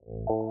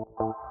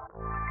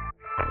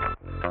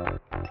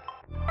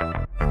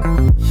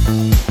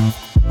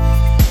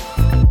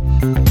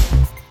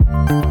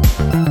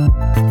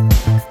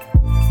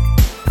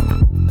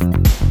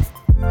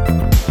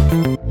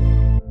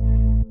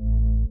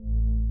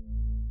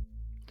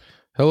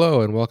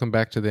Hello, and welcome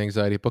back to the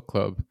Anxiety Book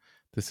Club.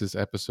 This is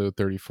episode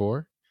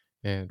 34,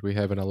 and we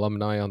have an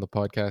alumni on the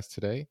podcast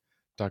today,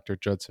 Dr.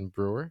 Judson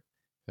Brewer.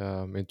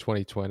 In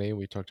 2020,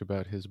 we talked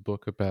about his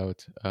book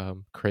about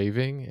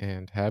craving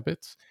and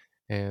habits,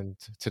 and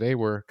today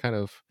we're kind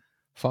of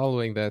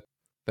following that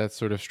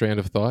sort of strand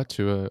of thought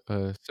to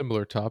a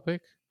similar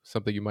topic,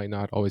 something you might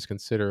not always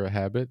consider a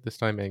habit, this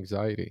time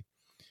anxiety.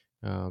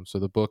 So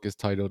the book is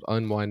titled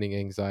Unwinding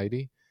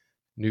Anxiety.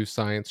 New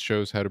science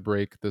shows how to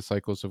break the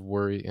cycles of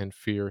worry and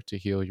fear to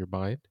heal your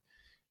mind.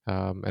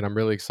 And I'm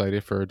really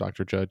excited for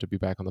Dr. Judd to be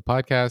back on the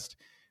podcast.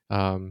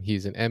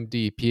 He's an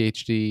MD,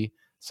 PhD,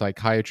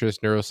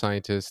 psychiatrist,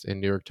 neuroscientist,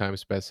 and New York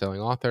Times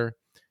bestselling author.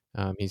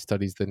 He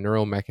studies the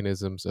neural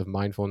mechanisms of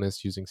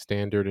mindfulness using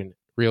standard and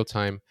real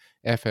time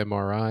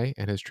fMRI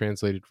and has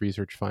translated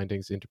research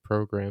findings into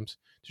programs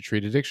to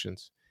treat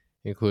addictions,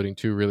 including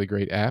two really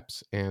great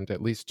apps and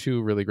at least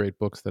two really great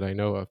books that I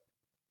know of.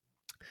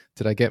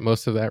 Did I get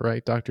most of that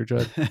right, Dr.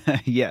 Judd?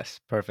 Yes,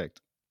 perfect.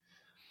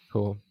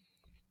 Cool.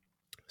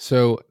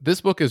 So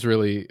this book is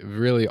really,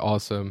 really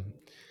awesome.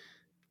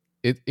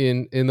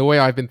 In the way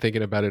I've been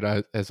thinking about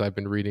it as I've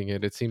been reading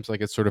it, it seems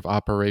like it sort of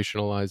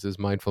operationalizes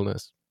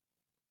mindfulness,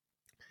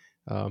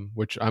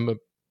 which I'm a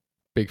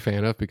big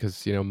fan of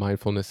because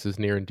mindfulness is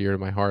near and dear to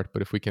my heart.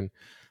 But if we can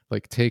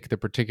like take the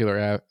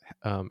particular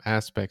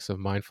aspects of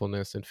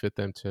mindfulness and fit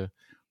them to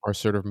our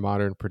sort of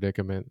modern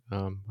predicament,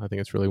 I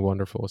think it's really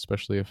wonderful,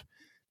 especially if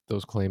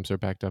those claims are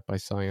backed up by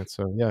science.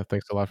 So yeah,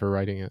 thanks a lot for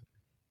writing it.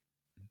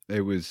 It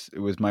was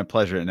my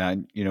pleasure, and I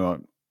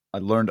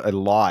learned a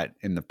lot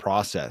in the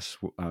process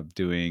of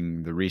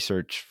doing the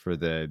research for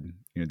the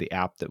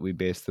app that we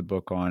based the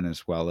book on,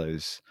 as well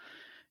as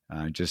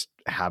just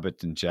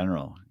habits in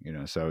general.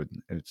 So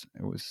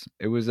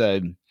it was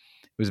a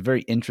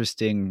very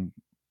interesting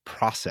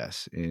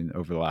process in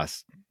over the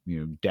last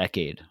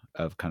decade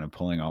of kind of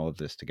pulling all of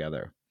this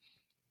together.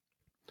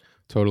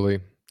 Totally.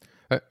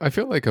 I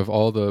feel like of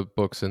all the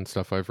books and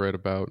stuff I've read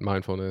about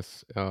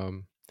mindfulness,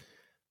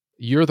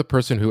 you're the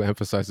person who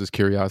emphasizes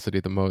curiosity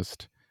the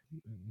most.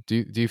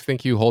 Do you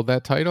think you hold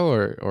that title,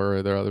 or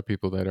are there other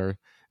people that are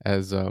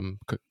as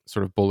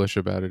sort of bullish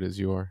about it as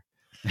you are?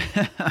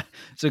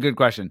 It's a good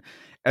question.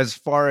 As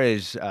far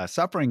as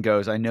suffering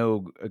goes, I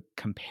know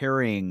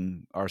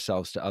comparing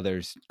ourselves to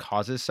others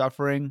causes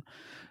suffering.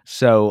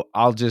 So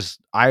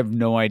I have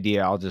no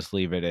idea. I'll just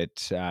leave it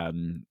at,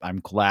 I'm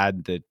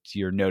glad that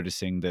you're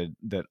noticing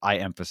that I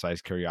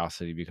emphasize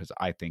curiosity because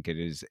I think it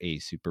is a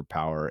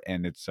superpower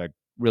and it's a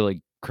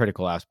really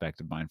critical aspect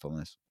of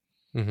mindfulness.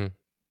 Hmm.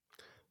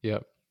 Yeah.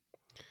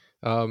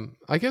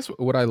 I guess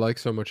what I like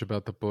so much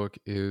about the book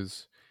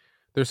is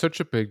there's such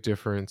a big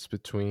difference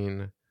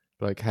between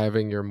like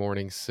having your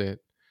morning sit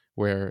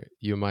where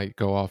you might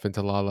go off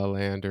into la la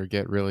land or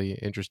get really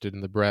interested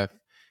in the breath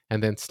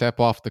and then step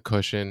off the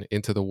cushion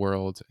into the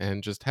world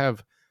and just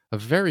have a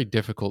very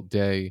difficult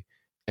day,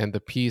 and the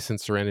peace and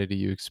serenity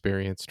you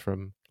experienced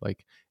from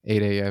like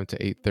 8 a.m. to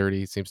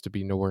 8:30 seems to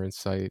be nowhere in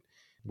sight.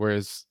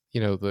 Whereas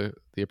the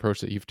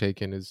approach that you've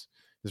taken is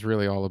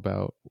really all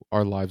about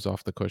our lives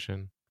off the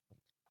cushion.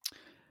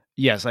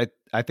 Yes,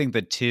 I think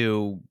the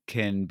two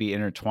can be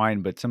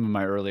intertwined, but some of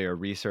my earlier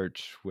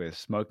research with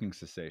smoking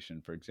cessation,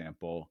 for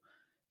example,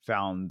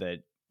 found that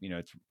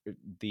it's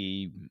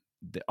the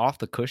off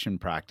the cushion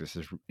practice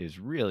is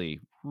really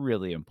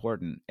really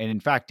important. And in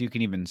fact, you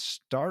can even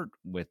start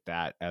with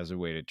that as a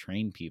way to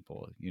train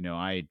people.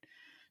 I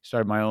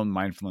started my own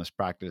mindfulness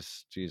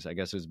practice. Geez, I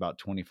guess it was about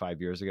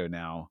 25 years ago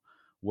now,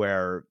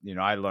 where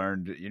I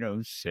learned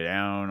sit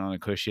down on a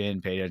cushion,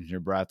 pay attention to your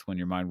breath. When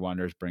your mind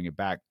wanders, bring it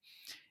back,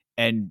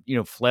 and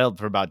flailed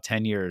for about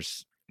 10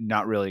 years,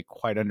 not really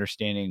quite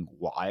understanding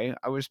why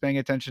I was paying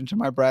attention to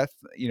my breath.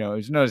 I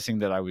was noticing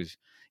that I was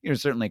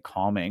certainly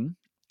calming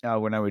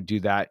when I would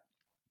do that.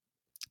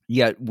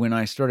 Yet when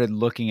I started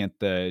looking at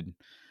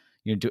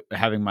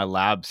having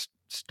my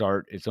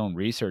start its own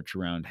research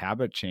around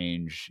habit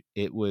change,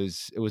 it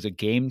was a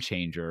game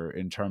changer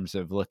in terms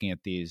of looking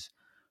at these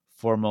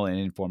formal and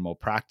informal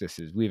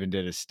practices. We even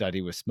did a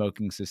study with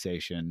smoking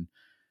cessation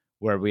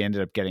where we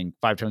ended up getting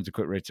 5 times the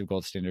quit rates of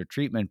gold standard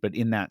treatment. But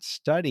in that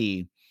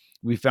study,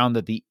 we found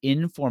that the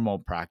informal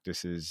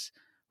practices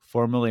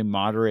formally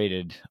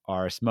moderated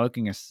our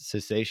smoking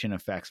cessation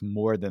effects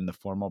more than the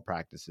formal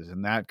practices.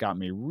 And that got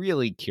me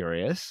really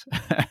curious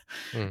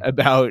Mm.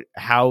 about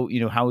how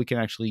we can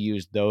actually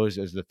use those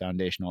as the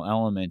foundational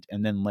element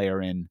and then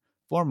layer in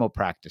formal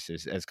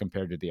practices as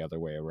compared to the other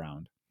way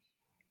around.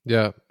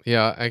 Yeah,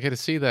 yeah, I get to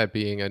see that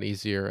being an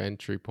easier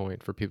entry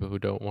point for people who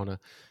don't want to,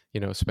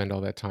 spend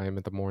all that time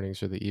in the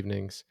mornings or the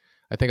evenings.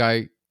 I think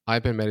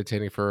I've been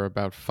meditating for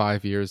about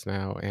 5 years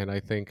now, and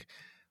I think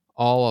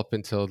all up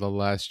until the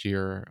last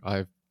year,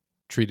 I've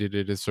treated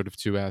it as sort of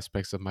two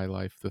aspects of my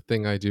life: the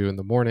thing I do in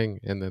the morning,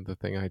 and then the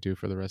thing I do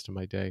for the rest of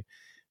my day.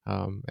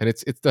 And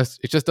it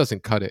just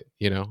doesn't cut it.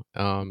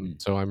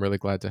 Mm. So I'm really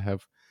glad to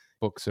have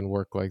books and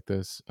work like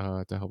this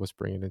to help us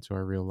bring it into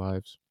our real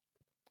lives.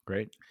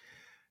 Great.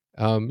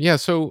 Yeah,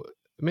 so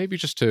maybe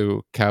just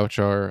to couch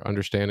our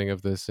understanding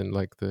of this in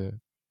like the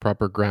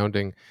proper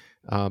grounding.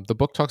 The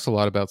book talks a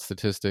lot about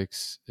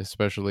statistics,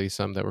 especially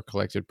some that were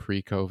collected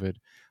pre-COVID.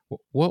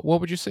 What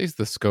would you say is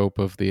the scope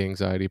of the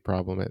anxiety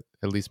problem,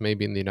 at least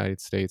maybe in the United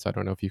States? I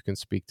don't know if you can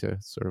speak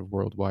to sort of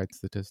worldwide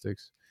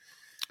statistics.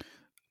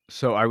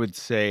 So I would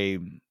say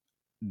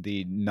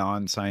the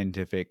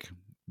non-scientific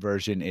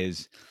version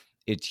is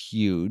it's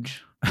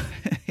huge.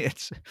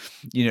 It's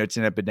it's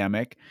an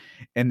epidemic,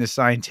 and the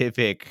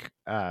scientific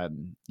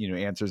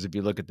answers, if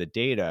you look at the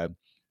data,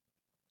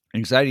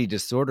 anxiety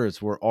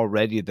disorders were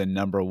already the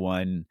number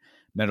one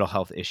mental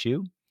health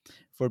issue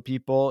for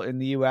people in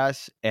the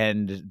US,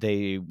 and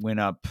they went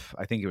up,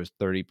 I think it was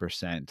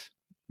 30%,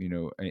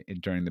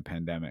 during the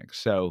pandemic.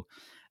 So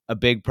a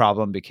big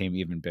problem became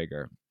even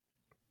bigger.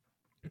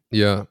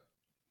 Yeah.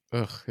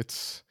 Ugh,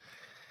 it's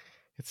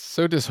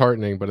so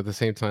disheartening, but at the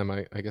same time,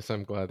 I guess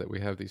I'm glad that we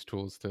have these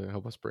tools to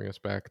help us bring us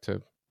back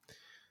to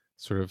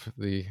sort of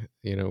the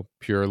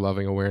pure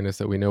loving awareness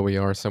that we know we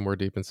are somewhere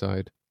deep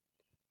inside.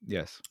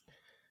 Yes.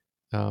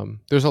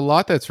 There's a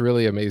lot that's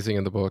really amazing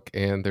in the book,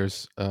 and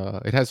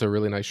it has a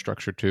really nice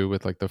structure too,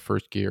 with like the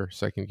first gear,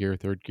 second gear,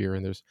 third gear,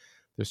 and there's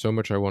so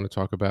much I want to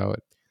talk about.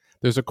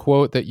 There's a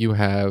quote that you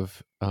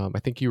have. I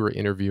think you were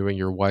interviewing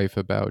your wife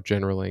about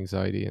general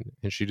anxiety,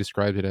 and she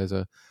described it as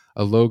a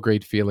low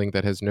grade feeling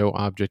that has no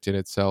object in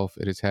itself.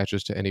 It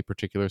attaches to any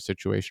particular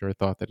situation or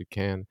thought that it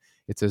can.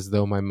 It's as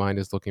though my mind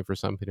is looking for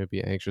something to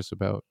be anxious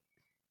about.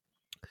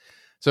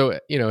 So,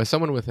 as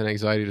someone with an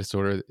anxiety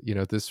disorder,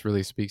 this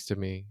really speaks to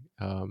me.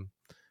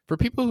 For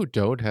people who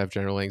don't have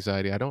general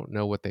anxiety, I don't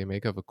know what they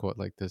make of a quote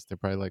like this. They're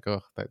probably like,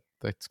 "Oh,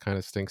 that kind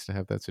of stinks to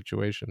have that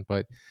situation."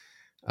 But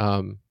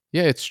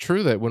yeah, it's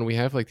true that when we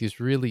have like these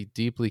really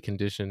deeply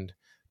conditioned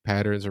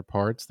patterns or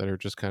parts that are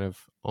just kind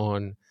of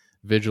on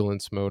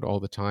vigilance mode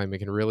all the time, it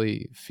can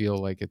really feel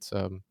like it's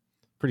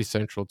pretty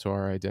central to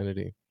our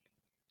identity.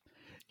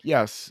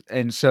 Yes,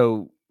 and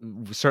so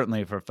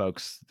certainly for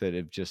folks that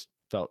have just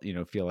felt,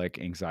 feel like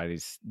anxiety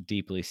is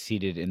deeply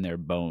seated in their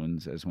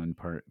bones, as one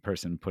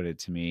person put it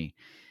to me,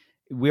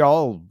 we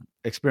all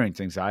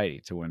experience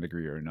anxiety to one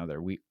degree or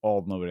another. We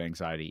all know what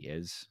anxiety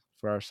is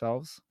for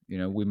ourselves.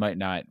 We might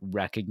not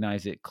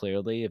recognize it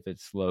clearly if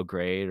it's low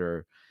grade,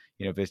 or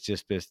if it's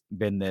just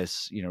been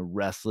this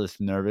restless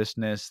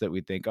nervousness that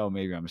we think, oh,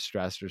 maybe I'm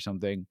stressed or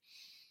something.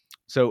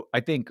 So I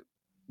think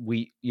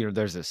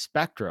there's a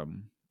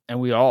spectrum, and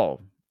we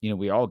all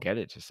get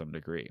it to some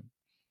degree.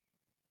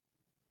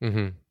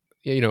 hmm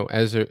Yeah,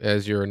 as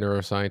you're a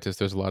neuroscientist,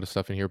 there's a lot of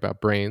stuff in here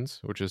about brains,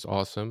 which is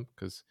awesome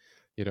because,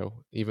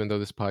 even though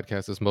this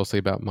podcast is mostly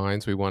about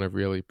minds, we want to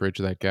really bridge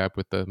that gap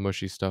with the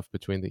mushy stuff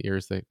between the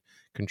ears that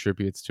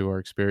contributes to our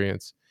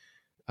experience.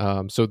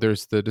 So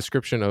there's the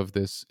description of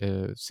this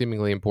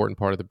seemingly important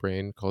part of the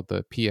brain called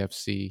the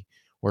PFC,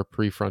 or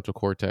prefrontal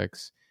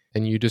cortex,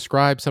 and you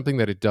describe something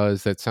that it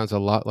does that sounds a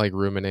lot like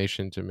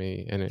rumination to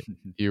me. And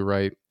you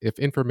write, if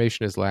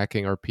information is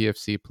lacking, our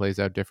PFC plays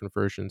out different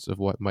versions of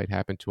what might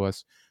happen to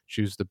us.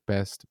 Choose the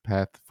best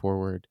path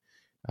forward.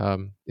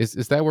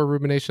 Is that where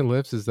rumination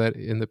lives? Is that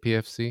in the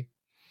PFC?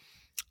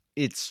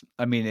 It's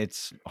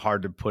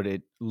hard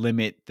to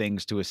limit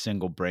things to a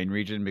single brain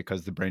region,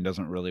 because the brain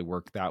doesn't really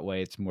work that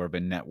way. It's more of a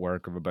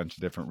network of a bunch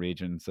of different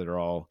regions that are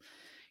all,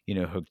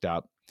 hooked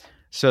up.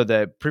 So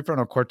the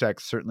prefrontal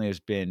cortex certainly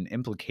has been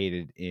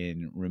implicated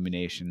in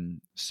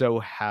rumination. So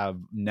have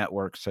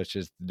networks such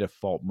as the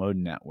default mode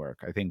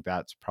network. I think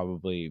that's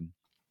probably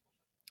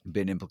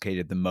been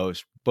implicated the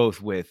most,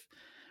 both with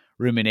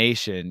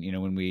rumination,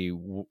 when we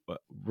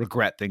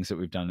regret things that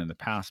we've done in the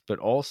past, but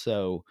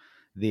also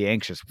the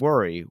anxious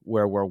worry,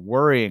 where we're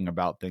worrying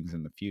about things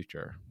in the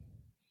future.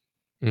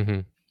 hmm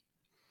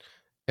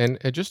And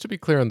just to be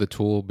clear on the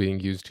tool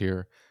being used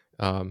here,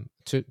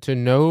 to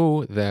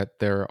know that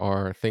there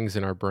are things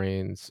in our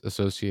brains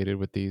associated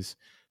with these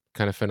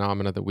kind of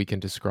phenomena that we can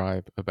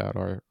describe about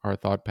our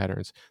thought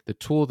patterns, the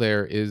tool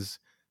there is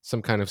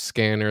some kind of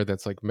scanner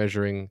that's like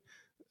measuring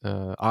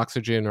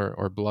oxygen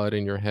or blood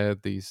in your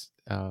head. These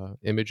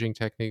imaging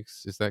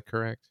techniques, is that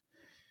correct?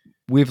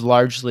 We've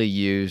largely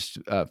used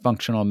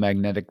functional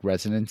magnetic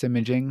resonance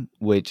imaging,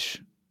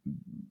 which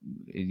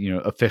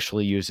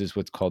officially uses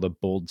what's called a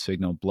bold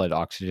signal, blood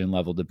oxygen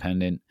level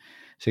dependent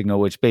signal,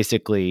 which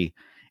basically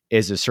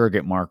is a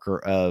surrogate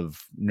marker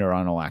of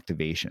neuronal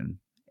activation.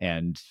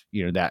 And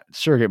that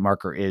surrogate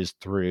marker is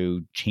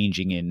through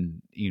changing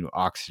in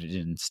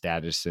oxygen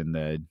status in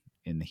the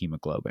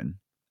hemoglobin.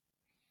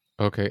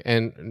 Okay,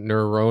 and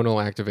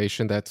neuronal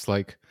activation, that's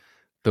like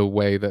the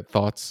way that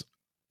thoughts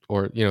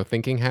or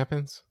thinking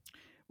happens.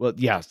 Well,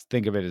 yes,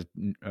 think of it as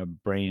a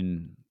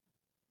brain,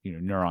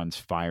 neurons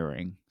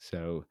firing.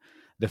 So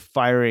the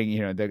firing,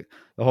 the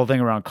whole thing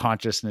around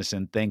consciousness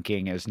and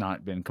thinking has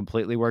not been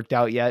completely worked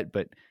out yet,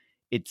 but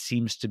it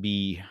seems to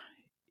be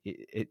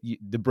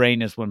the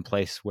brain is one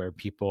place where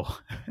people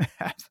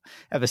have,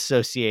 have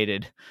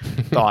associated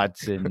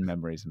thoughts and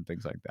memories and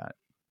things like that.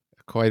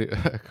 Quite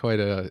quite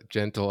a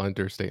gentle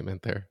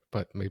understatement there,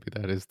 but maybe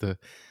that is the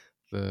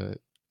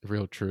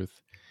real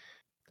truth.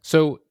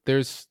 So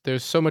there's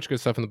so much good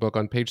stuff in the book.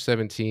 On page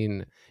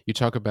 17, you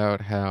talk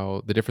about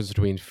how the difference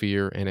between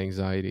fear and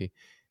anxiety.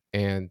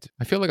 And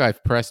I feel like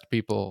I've pressed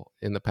people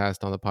in the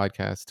past on the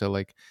podcast to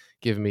like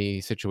give me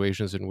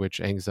situations in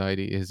which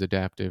anxiety is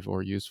adaptive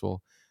or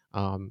useful.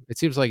 It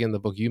seems like in the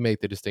book you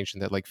make the distinction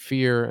that like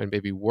fear and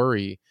maybe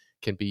worry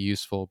can be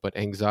useful, but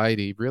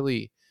anxiety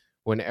really,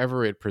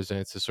 whenever it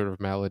presents, is sort of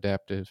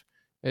maladaptive.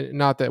 And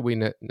not that we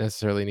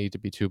necessarily need to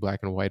be too black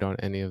and white on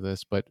any of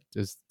this, but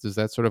does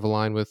that sort of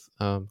align with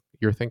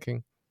your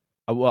thinking?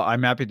 Well,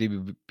 I'm happy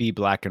to be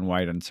black and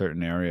white in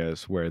certain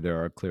areas where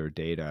there are clear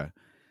data.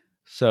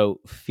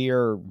 So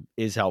fear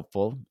is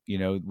helpful.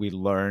 We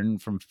learn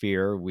from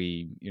fear.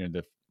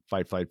 The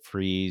fight, flight,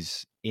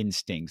 freeze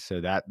instincts. So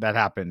that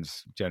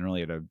happens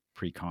generally at a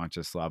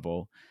preconscious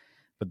level,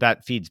 but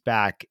that feeds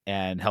back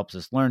and helps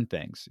us learn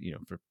things.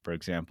 For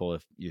example,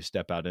 if you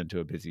step out into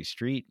a busy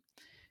street,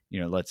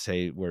 let's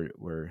say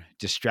we're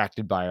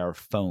distracted by our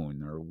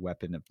phone, or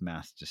weapon of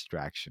mass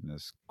distraction,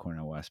 as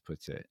Cornel West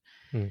puts it,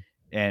 Hmm.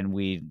 and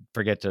we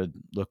forget to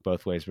look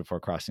both ways before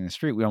crossing the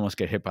street. We almost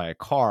get hit by a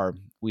car.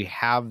 We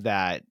have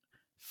that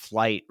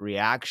flight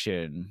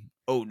reaction.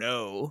 Oh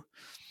no.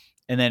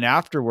 And then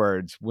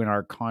afterwards, when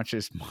our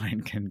conscious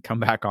mind can come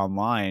back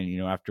online,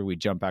 after we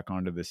jump back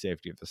onto the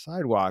safety of the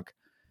sidewalk,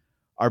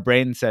 our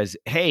brain says,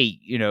 hey,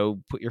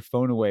 put your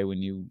phone away when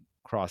you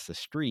cross the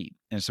street.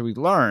 And so we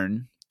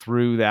learn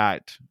through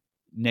that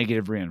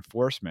negative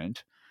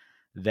reinforcement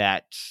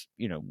that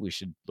we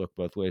should look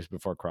both ways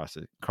before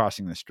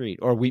crossing the street,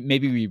 or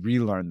we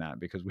relearn that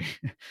because we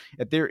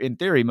in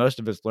theory most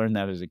of us learned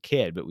that as a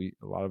kid, but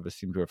a lot of us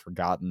seem to have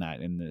forgotten that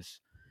in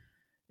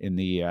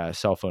the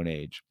cell phone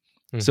age.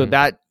 So Hmm.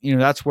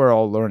 that's where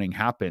all learning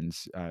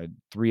happens.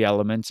 Three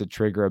elements: a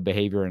trigger, a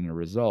behavior, and a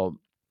result.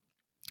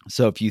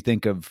 So if you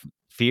think of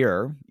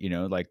fear,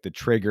 like the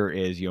trigger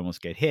is you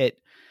almost get hit,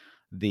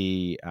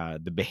 the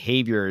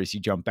behavior is you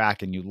jump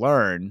back and you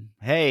learn,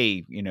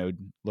 hey,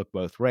 look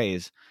both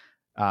ways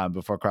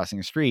before crossing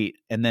the street.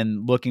 And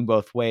then looking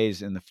both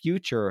ways in the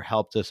future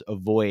helped us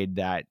avoid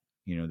that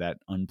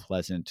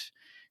unpleasant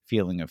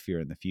feeling of fear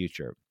in the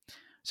future.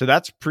 So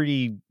that's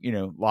pretty,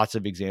 lots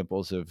of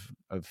examples of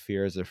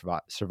fear as a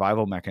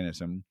survival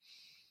mechanism.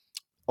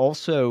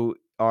 Also,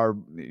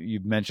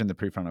 you've mentioned the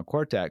prefrontal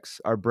cortex.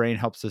 Our brain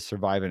helps us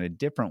survive in a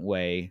different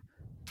way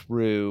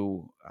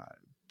through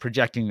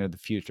projecting to the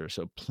future.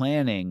 So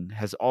planning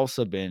has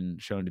also been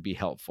shown to be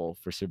helpful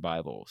for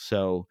survival.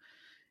 So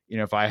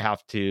if I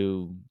have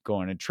to go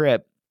on a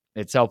trip,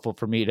 it's helpful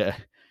for me to,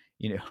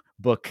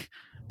 book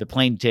the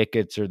plane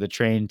tickets or the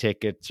train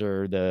tickets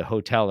or the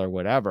hotel or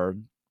whatever,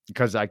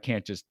 because I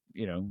can't just,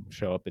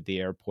 show up at the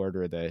airport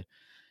or the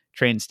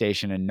train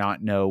station and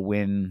not know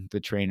when the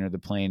train or the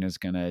plane is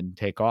going to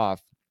take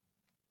off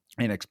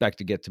and expect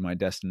to get to my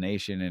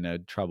destination in a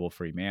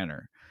trouble-free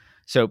manner.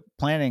 So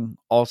planning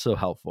also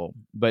helpful.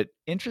 But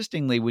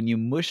interestingly, when you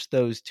mush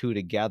those two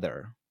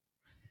together,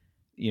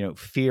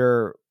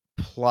 fear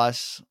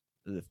plus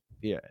the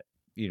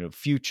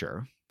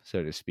future,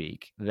 so to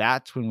speak,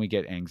 that's when we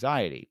get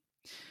anxiety.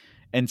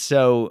 And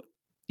so,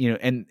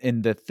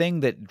 and the thing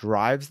that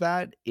drives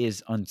that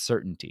is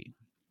uncertainty.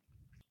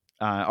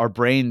 Our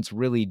brains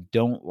really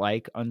don't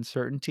like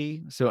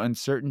uncertainty. So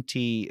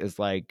uncertainty is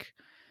like,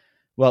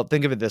 well,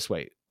 think of it this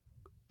way.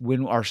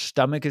 When our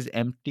stomach is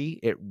empty,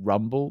 it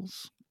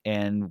rumbles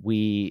and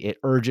it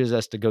urges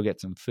us to go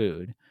get some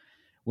food.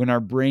 When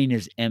our brain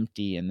is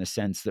empty, in the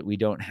sense that we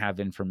don't have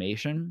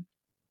information,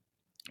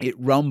 it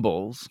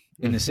rumbles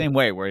in the same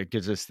way, where it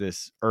gives us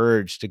this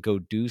urge to go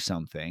do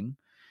something.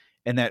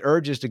 And that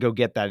urge is to go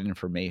get that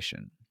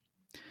information.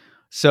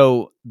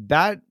 So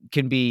that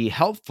can be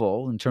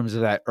helpful in terms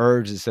of that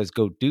urge that says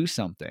go do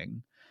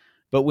something.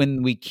 But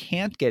when we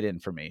can't get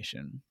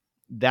information,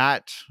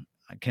 that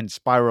can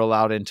spiral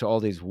out into all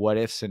these what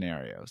if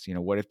scenarios.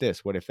 What if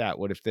this? What if that?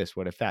 What if this?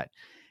 What if that?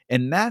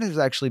 And that has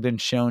actually been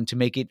shown to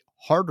make it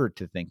harder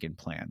to think and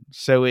plan.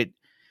 So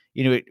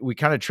we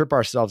kind of trip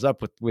ourselves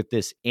up with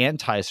this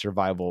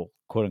anti-survival,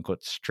 quote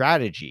unquote,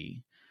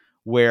 strategy,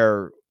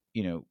 where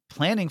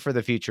planning for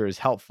the future is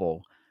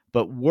helpful,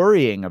 but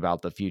worrying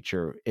about the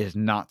future is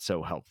not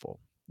so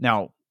helpful.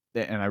 Now,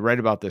 and I write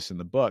about this in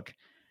the book,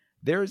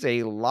 there's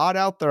a lot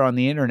out there on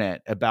the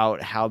internet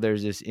about how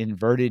there's this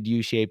inverted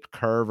U-shaped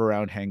curve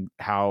around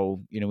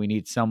how we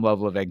need some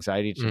level of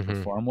anxiety to Hmm.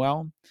 perform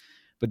well,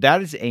 but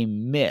that is a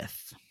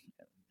myth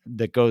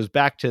that goes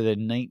back to the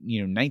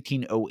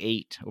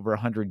 1908, over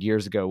 100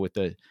 years ago, with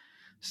the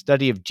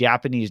study of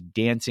Japanese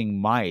dancing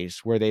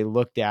mice, where they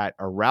looked at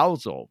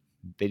arousal.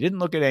 They didn't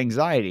look at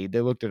anxiety,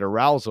 they looked at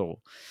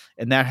arousal,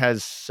 and that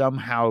has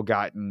somehow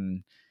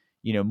gotten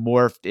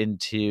morphed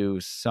into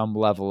some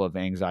level of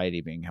anxiety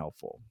being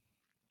helpful.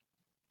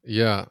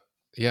 Yeah.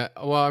 Yeah.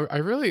 Well,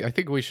 I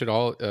think we should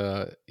all,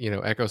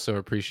 echo some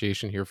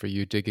appreciation here for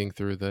you digging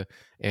through the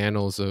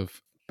annals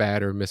of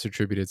bad or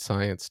misattributed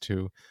science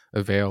to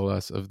avail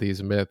us of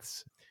these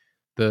myths.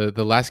 The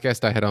last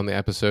guest I had on the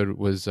episode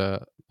was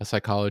a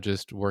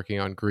psychologist working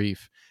on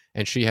grief,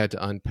 and she had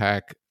to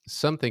unpack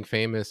something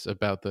famous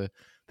about the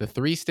the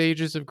 3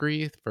 stages of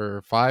grief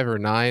or 5 or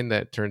 9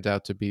 that turned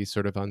out to be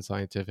sort of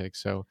unscientific.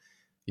 So,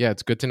 yeah,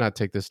 it's good to not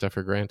take this stuff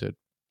for granted.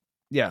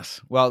 Yes.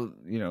 Well,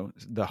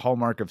 the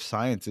hallmark of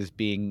science is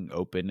being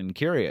open and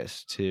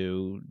curious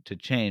to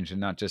change and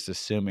not just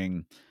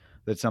assuming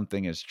that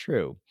something is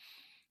true.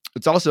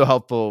 It's also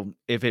helpful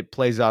if it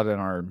plays out in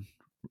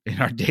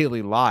our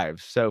daily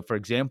lives. So, for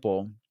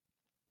example,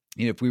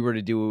 if we were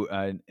to do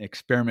an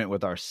experiment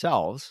with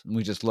ourselves and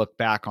we just look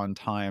back on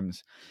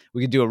times,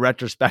 we could do a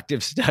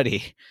retrospective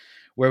study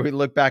where we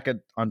look back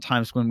on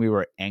times when we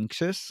were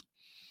anxious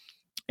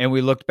and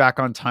we looked back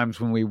on times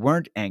when we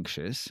weren't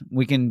anxious.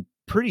 We can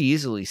pretty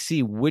easily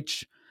see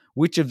which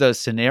of those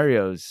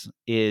scenarios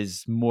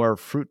is more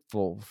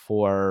fruitful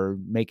for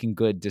making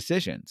good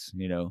decisions.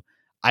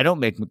 I don't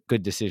make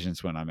good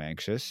decisions when I'm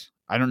anxious.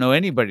 I don't know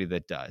anybody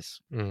that does.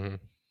 Mm-hmm.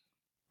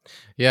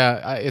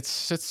 Yeah, it's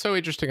so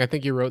interesting. I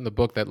think you wrote in the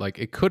book that like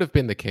it could have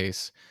been the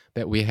case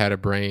that we had a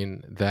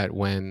brain that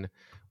when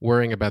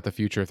worrying about the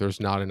future, if there's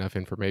not enough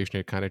information,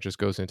 it kind of just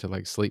goes into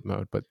like sleep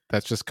mode. But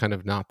that's just kind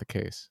of not the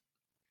case.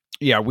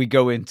 Yeah, we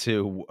go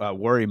into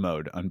worry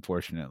mode,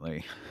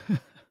 unfortunately.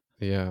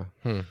 Yeah.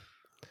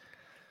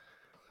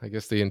 I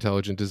guess the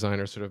intelligent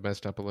designer sort of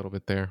messed up a little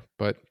bit there.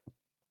 But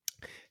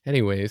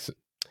anyways,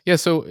 yeah,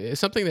 so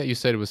something that you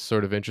said was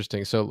sort of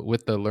interesting. So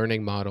with the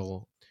learning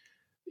model,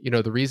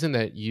 the reason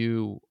that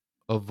you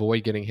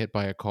avoid getting hit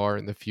by a car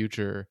in the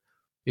future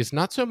is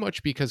not so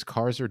much because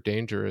cars are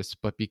dangerous,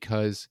 but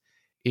because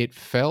it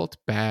felt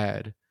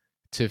bad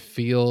to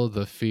feel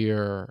the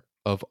fear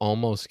of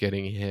almost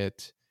getting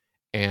hit.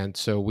 And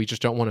so we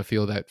just don't want to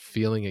feel that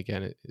feeling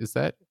again.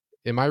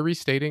 Am I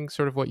restating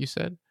sort of what you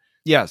said?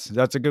 Yes,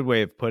 that's a good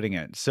way of putting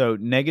it. So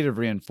negative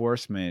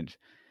reinforcement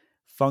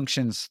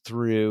functions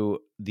through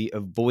the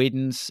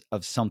avoidance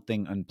of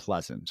something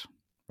unpleasant,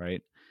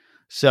 right?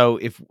 So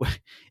if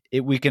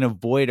we can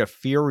avoid a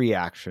fear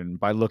reaction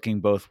by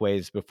looking both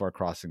ways before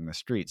crossing the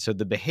street. So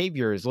the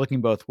behavior is looking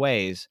both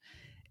ways,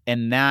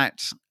 and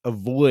that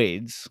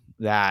avoids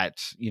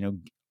that,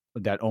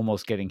 that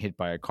almost getting hit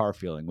by a car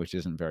feeling, which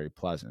isn't very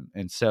pleasant.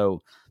 And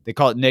so they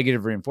call it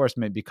negative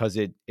reinforcement because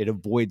it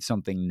avoids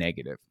something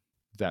negative,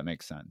 if that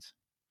makes sense.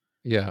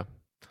 Yeah.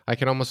 I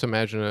can almost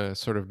imagine a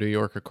sort of New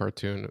Yorker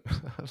cartoon,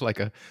 like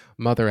a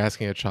mother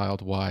asking a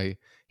child why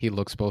he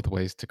looks both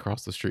ways to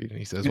cross the street. And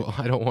he says, well,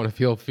 I don't want to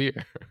feel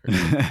fear.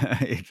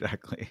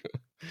 Exactly.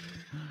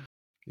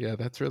 Yeah,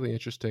 that's really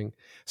interesting.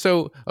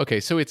 So,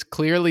 okay, so it's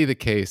clearly the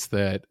case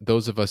that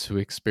those of us who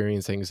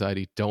experience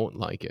anxiety don't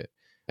like it.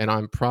 And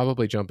I'm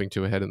probably jumping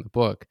too ahead in the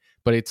book,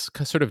 but it's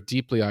sort of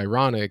deeply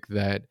ironic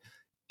that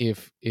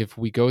if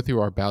we go through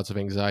our bouts of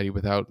anxiety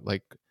without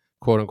like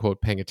quote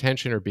unquote paying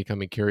attention or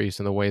becoming curious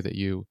in the way that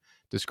you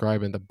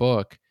describe in the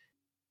book,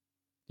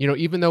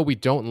 even though we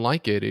don't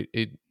like it,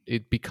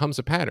 it becomes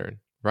a pattern,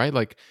 right?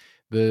 Like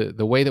the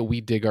way that we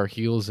dig our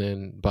heels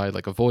in by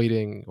like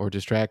avoiding or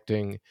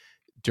distracting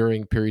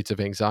during periods of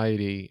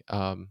anxiety,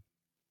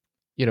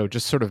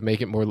 just sort of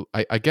make it more,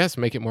 I guess,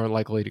 make it more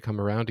likely to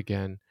come around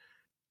again.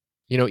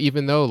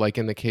 Even though, like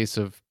in the case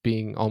of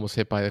being almost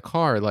hit by a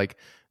car, like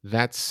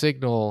that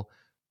signal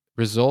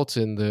results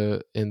in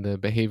the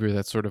behavior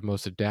that's sort of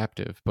most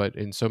adaptive, but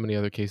in so many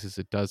other cases,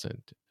 it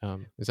doesn't.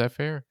 Is that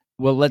fair?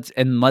 Well, let's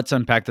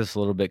unpack this a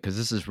little bit because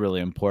this is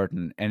really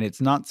important, and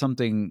it's not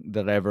something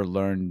that I ever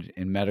learned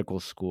in medical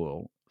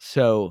school.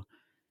 So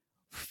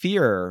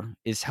fear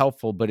is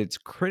helpful, but it's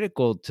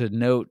critical to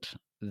note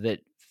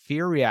that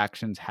fear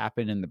reactions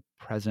happen in the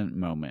present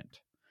moment.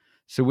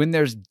 So when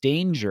there's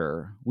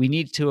danger, we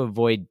need to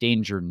avoid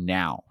danger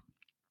now.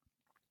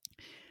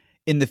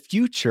 In the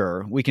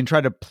future, we can try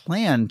to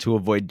plan to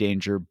avoid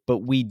danger, but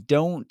we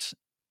don't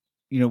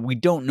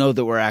know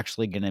that we're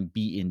actually going to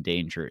be in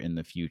danger in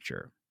the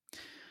future.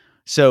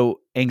 So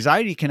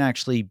anxiety can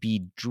actually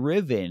be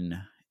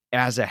driven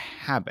as a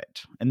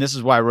habit. And this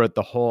is why I wrote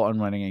the whole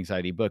Unrunning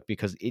Anxiety book,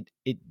 because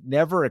it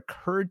never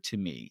occurred to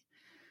me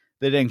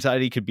that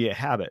anxiety could be a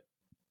habit.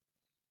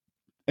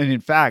 And in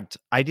fact,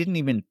 I didn't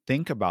even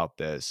think about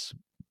this.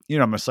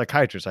 I'm a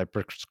psychiatrist. I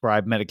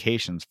prescribe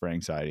medications for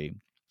anxiety.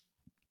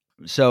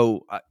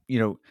 So,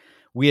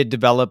 we had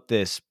developed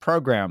this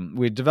program.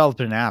 We had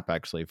developed an app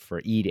actually for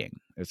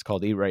eating. It's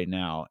called Eat Right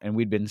Now. And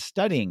we'd been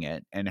studying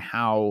it and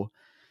how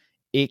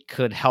it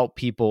could help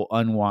people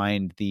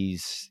unwind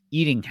these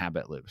eating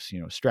habit loops,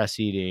 stress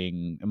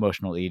eating,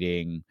 emotional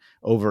eating,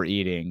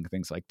 overeating,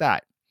 things like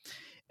that.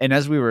 And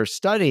as we were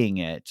studying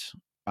it,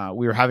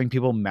 we were having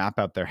people map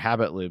out their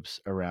habit loops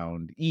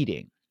around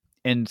eating.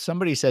 And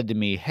somebody said to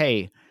me,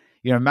 hey,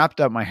 I mapped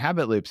out my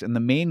habit loops, and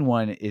the main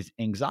one is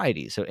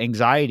anxiety. So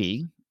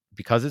anxiety,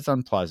 because it's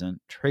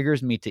unpleasant,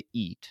 triggers me to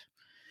eat.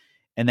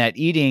 And that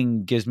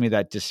eating gives me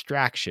that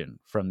distraction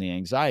from the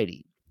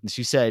anxiety. And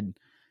she said,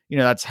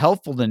 that's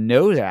helpful to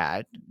know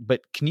that,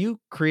 but can you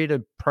create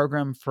a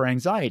program for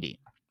anxiety?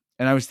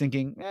 And I was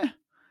thinking,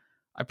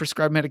 I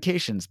prescribe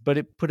medications, but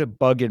it put a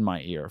bug in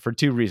my ear for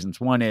two reasons.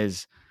 One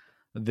is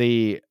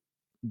the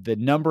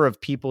number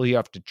of people you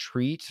have to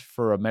treat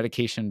for a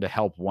medication to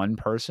help one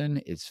person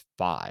is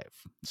 5.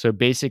 So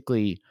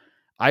basically,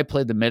 I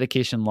play the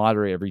medication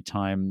lottery every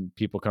time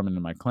people come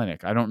into my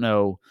clinic. I don't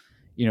know,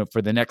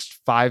 for the next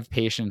 5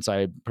 patients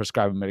I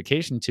prescribe a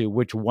medication to,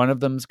 which one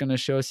of them is going to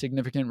show a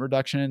significant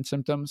reduction in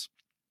symptoms.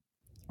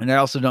 And I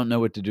also don't know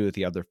what to do with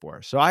the other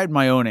 4. So I had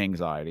my own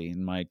anxiety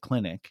in my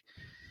clinic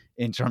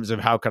in terms of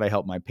how could I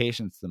help my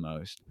patients the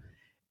most.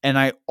 And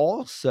I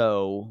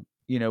also,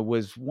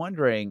 was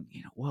wondering,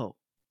 well,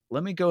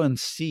 let me go and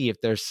see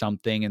if there's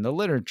something in the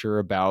literature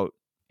about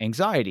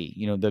anxiety,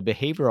 the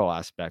behavioral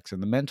aspects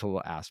and the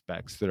mental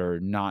aspects that are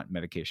not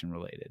medication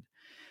related.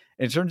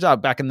 And it turns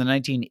out back in the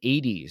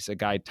 1980s, a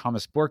guy,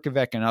 Thomas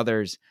Borkovec and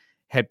others,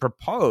 had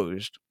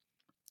proposed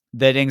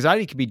that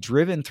anxiety could be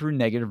driven through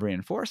negative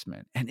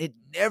reinforcement. And it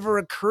never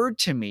occurred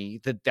to me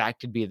that that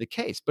could be the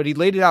case, but he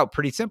laid it out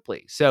pretty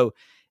simply. So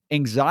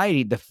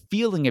anxiety, the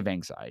feeling of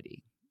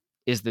anxiety,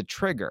 is the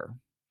trigger.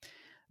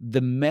 The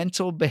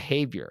mental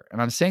behavior,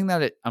 and I'm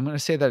going to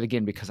say that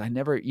again because I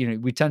never,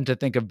 we tend to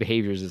think of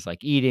behaviors as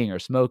like eating or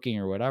smoking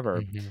or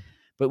whatever,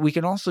 but we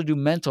can also do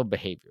mental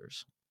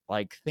behaviors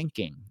like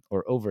thinking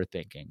or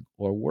overthinking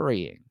or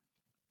worrying.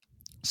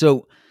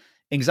 So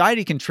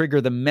anxiety can trigger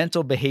the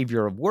mental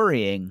behavior of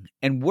worrying,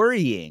 and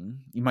worrying,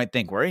 you might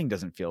think worrying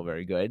doesn't feel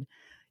very good.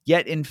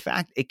 Yet, in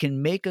fact, it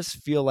can make us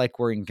feel like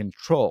we're in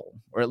control,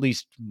 or at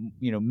least,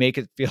 make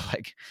it feel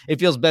like it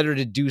feels better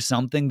to do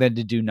something than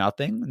to do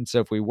nothing. And so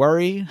if we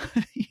worry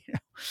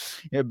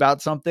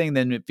about something,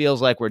 then it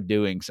feels like we're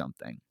doing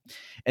something.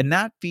 And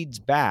that feeds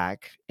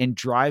back and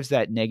drives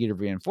that negative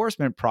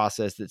reinforcement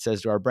process that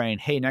says to our brain,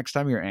 hey, next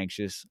time you're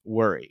anxious,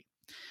 worry.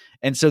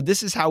 And so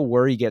this is how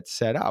worry gets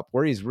set up.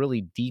 Worry is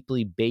really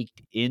deeply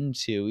baked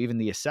into even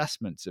the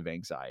assessments of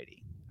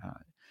anxiety.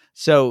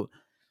 So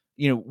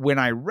when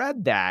I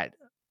read that,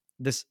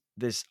 this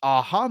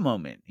aha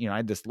moment, I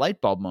had this light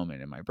bulb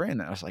moment in my brain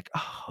that I was like,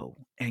 oh,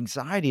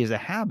 anxiety is a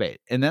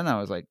habit. And then I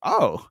was like,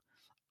 oh,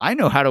 I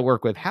know how to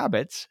work with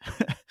habits.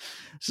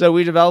 So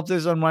we developed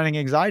this unwinding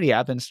anxiety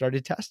app and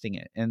started testing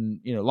it.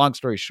 And, long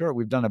story short,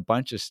 we've done a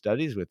bunch of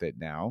studies with it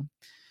now.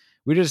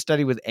 We did a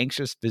study with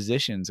anxious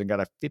physicians and got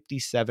a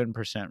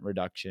 57%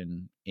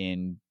 reduction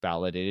in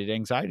validated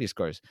anxiety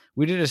scores.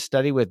 We did a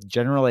study with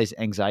generalized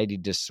anxiety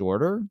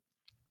disorder.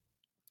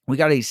 We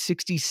got a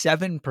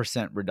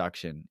 67%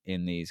 reduction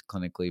in these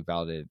clinically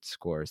validated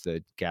scores.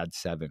 The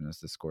GAD-7 was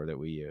the score that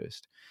we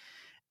used.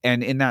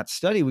 And in that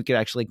study, we could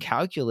actually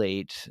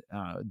calculate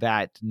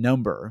that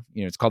number.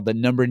 It's called the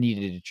number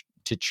needed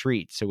to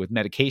treat. So with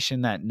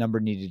medication, that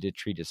number needed to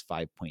treat is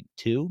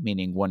 5.2,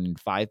 meaning 1 in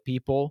 5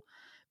 people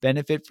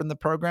benefit from the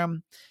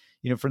program,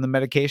 from the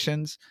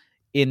medications.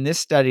 In this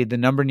study, the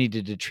number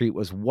needed to treat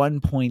was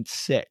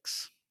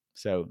 1.6.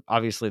 So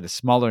obviously the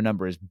smaller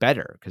number is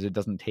better because it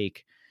doesn't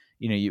take,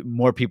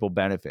 more people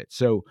benefit.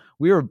 So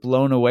we were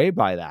blown away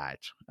by that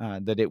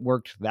it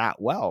worked that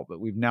well.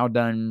 But we've now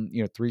done,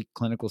 3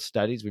 clinical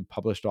studies. We've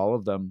published all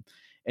of them.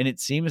 And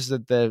it seems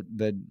that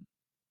the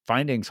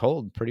findings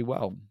hold pretty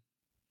well.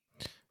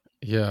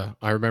 Yeah,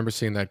 I remember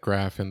seeing that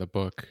graph in the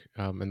book,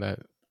 and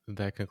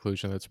that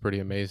conclusion. That's pretty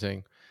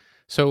amazing.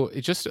 So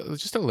just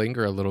to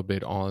linger a little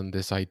bit on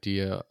this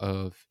idea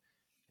of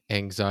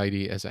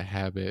anxiety as a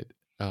habit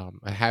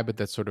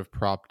that's sort of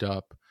propped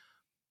up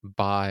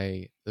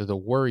by the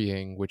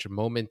worrying, which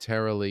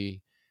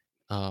momentarily,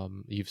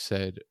 you've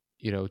said,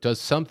 does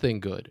something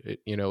good.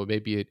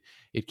 Maybe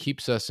it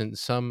keeps us in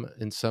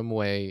some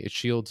way. It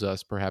shields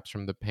us perhaps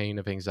from the pain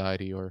of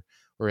anxiety, or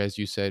as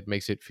you said,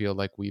 makes it feel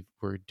like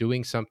we're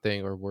doing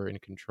something or we're in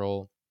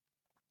control.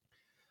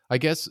 I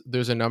guess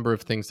there's a number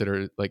of things that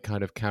are like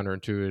kind of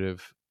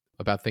counterintuitive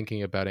about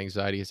thinking about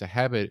anxiety as a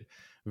habit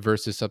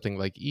versus something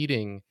like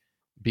eating,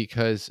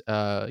 because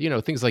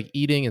things like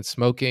eating and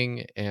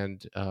smoking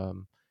and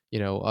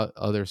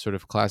other sort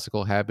of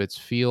classical habits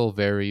feel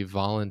very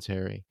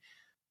voluntary,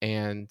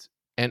 and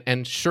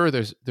and sure,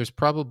 there's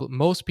probably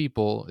most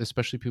people,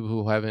 especially people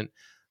who haven't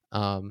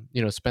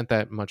spent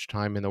that much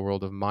time in the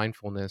world of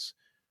mindfulness,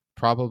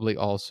 probably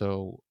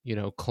also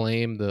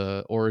claim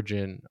the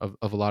origin of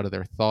a lot of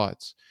their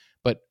thoughts.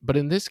 But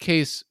in this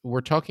case,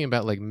 we're talking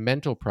about like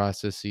mental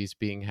processes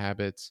being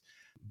habits,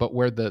 but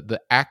where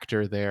the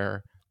actor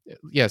there.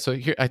 Yeah, so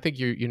here I think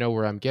you know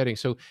where I'm getting.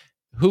 So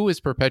who is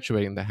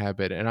perpetuating the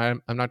habit? And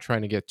I'm not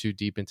trying to get too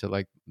deep into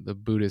like the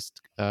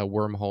Buddhist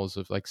wormholes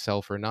of like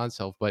self or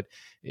non-self, but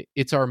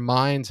it's our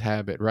mind's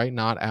habit, right?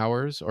 Not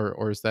ours.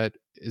 Or is that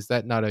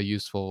not a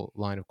useful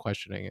line of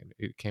questioning?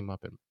 It came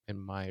up in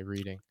my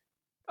reading.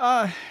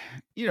 Uh,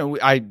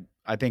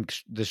 I think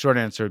the short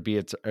answer would be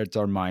it's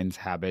our mind's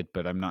habit,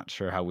 but I'm not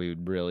sure how we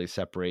would really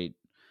separate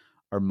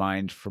our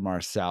mind from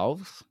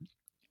ourselves.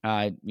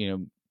 I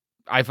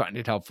find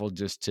it helpful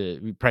just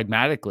to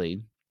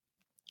pragmatically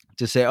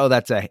to say, oh,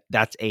 that's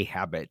a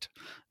habit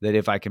that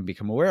if I can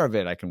become aware of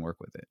it, I can work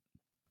with it.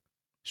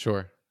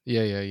 Sure.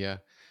 Yeah.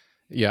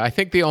 I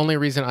think the only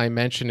reason I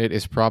mention it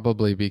is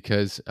probably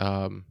because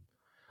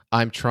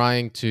I'm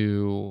trying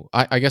to.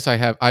 I guess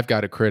I've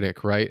got a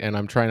critic, right? And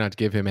I'm trying not to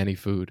give him any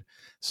food.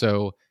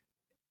 So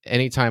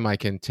anytime I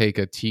can take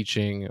a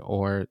teaching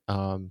or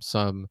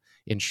some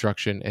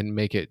instruction and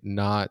make it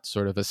not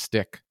sort of a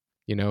stick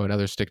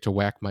another stick to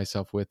whack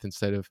myself with,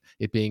 instead of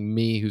it being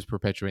me who's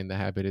perpetuating the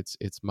habit.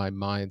 It's my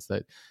mind's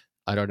that,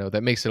 I don't know,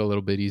 that makes it a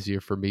little bit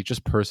easier for me,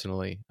 just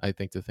personally, I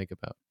think, to think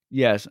about.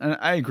 Yes, and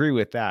I agree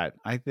with that.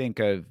 I think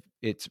of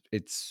it's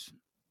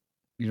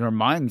our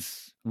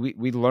minds,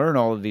 we learn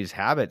all of these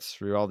habits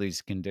through all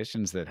these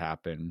conditions that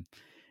happen.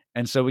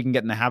 And so we can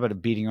get in the habit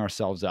of beating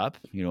ourselves up.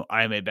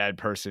 I'm a bad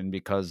person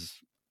because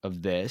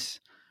of this,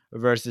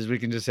 versus we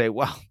can just say,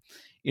 well,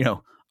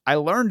 I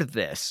learned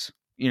this,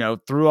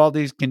 through all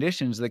these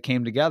conditions that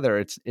came together.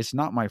 It's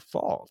not my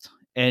fault.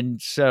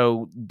 And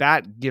so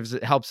that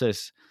helps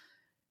us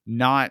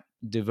not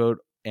devote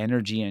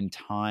energy and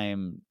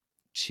time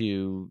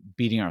to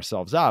beating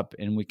ourselves up,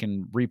 and we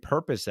can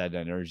repurpose that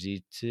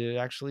energy to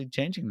actually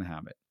changing the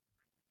habit.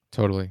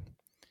 Totally.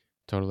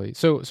 Totally.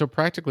 So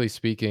practically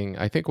speaking,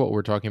 I think what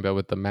we're talking about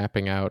with the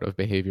mapping out of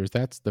behaviors,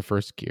 that's the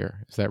first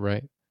gear. Is that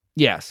right?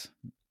 Yes.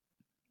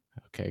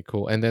 Okay,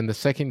 cool. And then the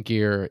second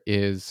gear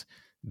is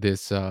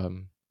this uh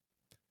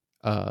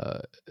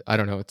I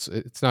don't know,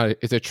 it's not,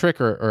 it's a trick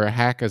or a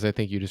hack, as I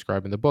think you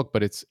describe in the book,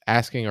 but it's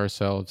asking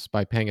ourselves,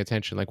 by paying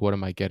attention, like, what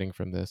am I getting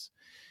from this?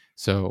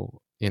 So,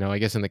 I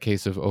guess in the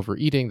case of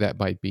overeating, that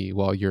might be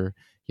while you're,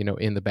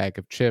 in the bag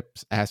of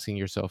chips, asking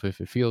yourself if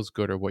it feels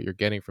good or what you're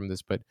getting from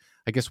this. But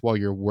I guess while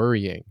you're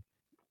worrying,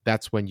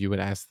 that's when you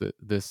would ask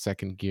this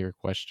second gear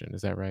question.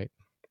 Is that right?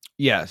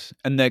 Yes.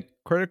 And the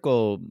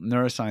critical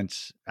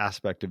neuroscience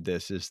aspect of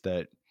this is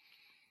that,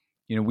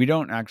 we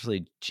don't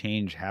actually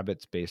change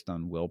habits based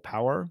on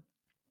willpower.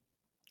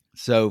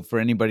 So for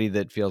anybody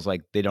that feels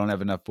like they don't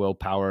have enough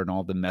willpower and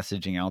all the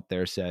messaging out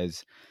there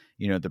says,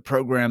 the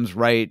program's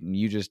right and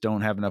you just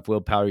don't have enough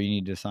willpower, you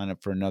need to sign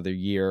up for another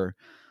year,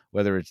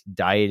 whether it's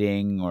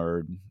dieting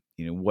or,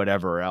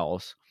 whatever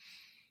else.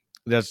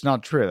 That's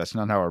not true. That's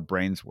not how our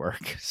brains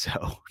work.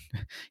 So,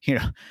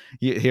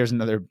 here's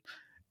another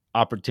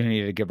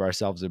opportunity to give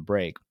ourselves a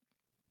break.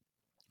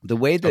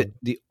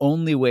 The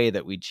only way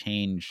that we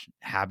change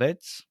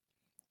habits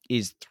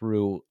is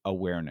through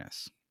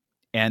awareness.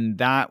 And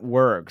that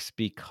works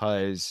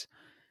because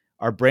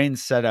our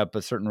brains set up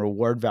a certain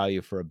reward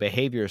value for a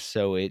behavior,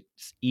 so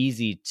it's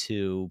easy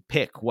to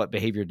pick what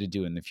behavior to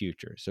do in the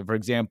future. So for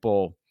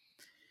example,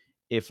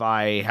 if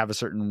I have a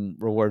certain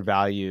reward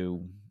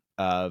value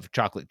of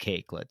chocolate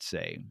cake, let's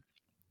say,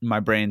 my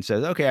brain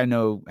says, okay, I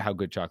know how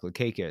good chocolate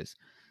cake is.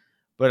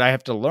 But I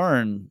have to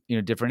learn,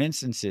 different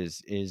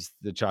instances. Is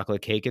the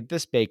chocolate cake at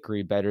this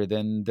bakery better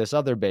than this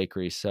other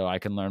bakery? So I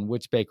can learn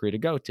which bakery to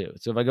go to.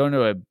 So if I go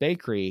into a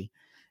bakery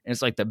and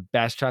it's like the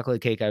best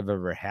chocolate cake I've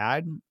ever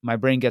had, my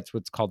brain gets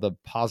what's called the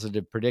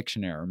positive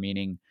prediction error,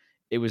 meaning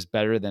it was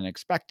better than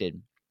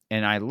expected.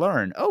 And I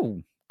learn,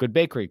 oh, good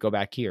bakery, go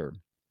back here.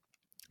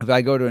 If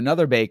I go to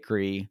another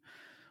bakery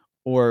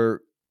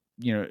or,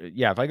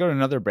 if I go to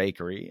another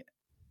bakery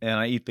and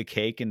I eat the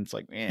cake and it's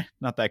like,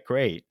 not that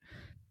great,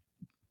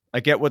 I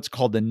get what's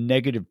called the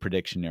negative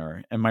prediction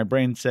error, and my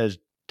brain says,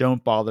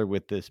 don't bother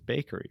with this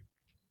bakery.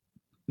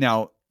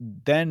 Now,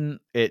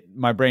 then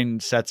my brain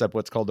sets up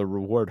what's called a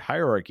reward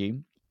hierarchy,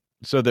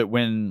 so that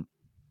when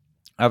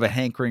I have a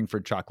hankering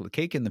for chocolate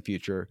cake in the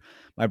future,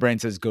 my brain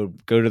says, go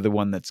to the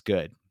one that's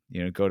good,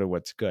 go to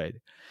what's good.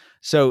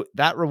 So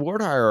that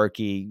reward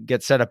hierarchy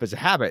gets set up as a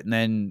habit. And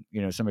then,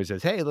 somebody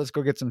says, hey, let's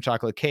go get some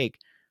chocolate cake.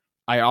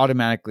 I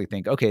automatically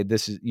think, okay,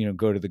 this is,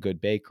 go to the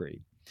good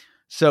bakery.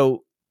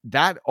 So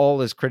that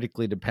all is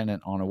critically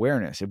dependent on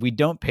awareness. If we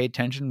don't pay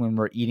attention when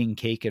we're eating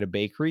cake at a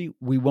bakery,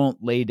 we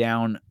won't lay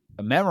down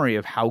a memory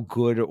of how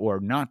good or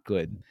not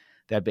good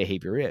that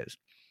behavior is.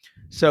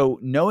 So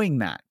knowing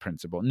that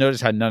principle,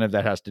 notice how none of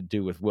that has to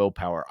do with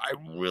willpower. I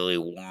really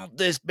want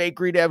this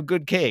bakery to have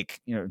good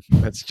cake.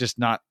 That's just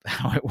not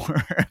how it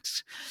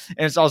works.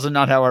 And it's also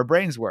not how our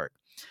brains work.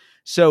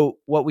 So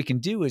what we can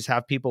do is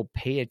have people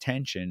pay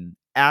attention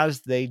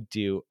as they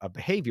do a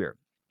behavior.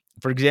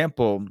 For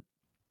example,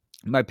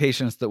 my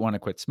patients that want to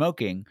quit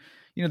smoking,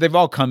 they've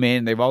all come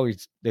in, they've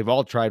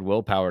all tried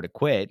willpower to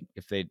quit.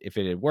 If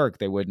it had worked,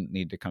 they wouldn't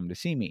need to come to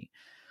see me.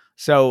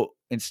 So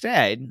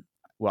instead,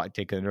 I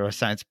take a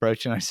neuroscience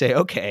approach and I say,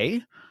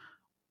 okay,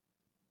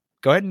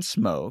 go ahead and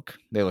smoke.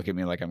 They look at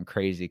me like I'm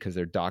crazy because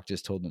their doc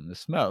just told them to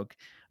smoke.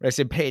 But I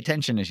say, pay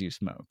attention as you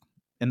smoke.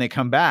 And they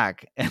come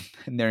back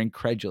and they're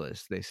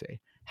incredulous. They say,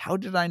 how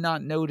did I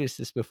not notice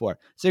this before?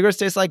 Cigarettes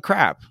taste like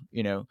crap.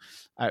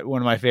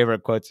 One of my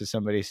favorite quotes is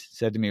somebody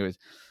said to me was,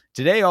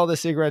 today, all the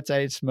cigarettes I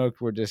had smoked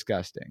were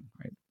disgusting,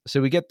 right?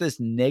 So we get this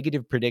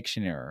negative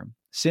prediction error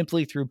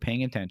simply through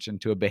paying attention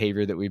to a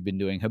behavior that we've been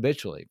doing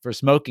habitually. For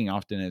smoking,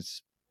 often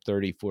it's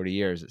 30, 40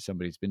 years that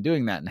somebody's been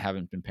doing that and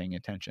haven't been paying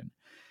attention.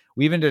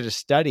 We even did a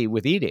study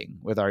with eating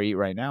with our Eat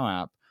Right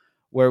Now app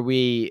where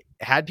we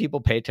had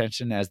people pay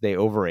attention as they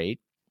overate.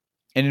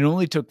 And it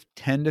only took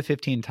 10 to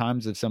 15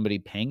 times of somebody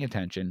paying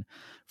attention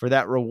for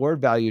that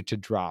reward value to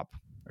drop.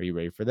 Are you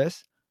ready for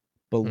this?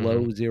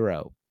 Below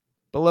zero.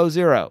 Below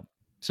zero.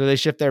 So they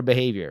shift their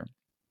behavior.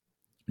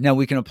 Now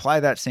we can apply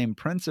that same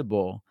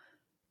principle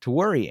to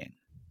worrying,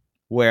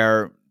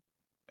 where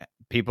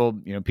people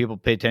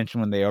pay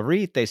attention when they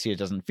overeat. They see it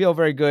doesn't feel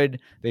very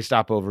good. They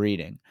stop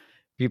overeating.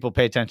 People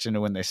pay attention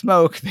to when they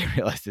smoke. They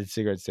realize that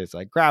cigarettes taste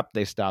like crap.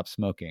 They stop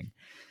smoking.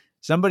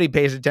 Somebody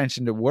pays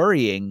attention to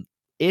worrying.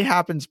 It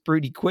happens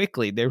pretty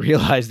quickly. They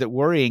realize that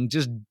worrying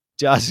just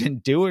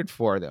doesn't do it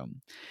for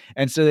them.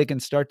 And so they can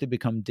start to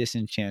become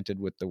disenchanted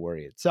with the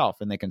worry itself,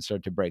 and they can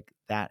start to break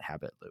that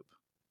habit loop.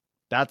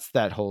 That's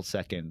that whole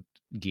second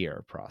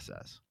gear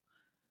process.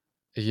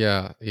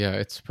 Yeah, yeah,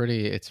 it's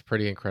pretty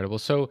incredible.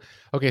 So,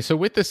 okay, so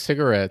with the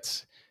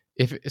cigarettes,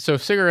 if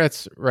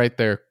cigarettes right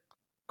there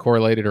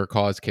correlated or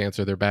cause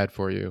cancer, they're bad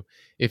for you.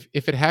 If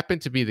it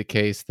happened to be the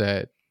case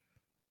that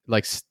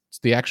like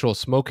the actual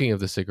smoking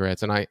of the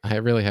cigarettes, and I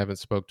really haven't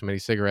smoked many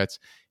cigarettes,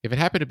 if it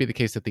happened to be the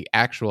case that the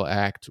actual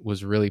act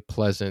was really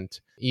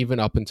pleasant even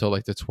up until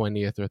like the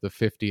 20th or the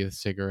 50th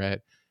cigarette,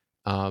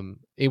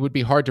 it would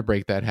be hard to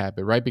break that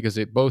habit, right? Because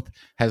it both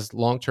has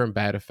long-term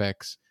bad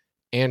effects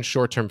and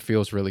short-term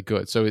feels really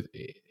good. So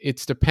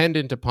it's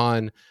dependent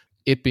upon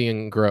it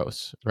being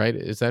gross, right?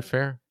 Is that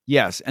fair?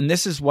 Yes. And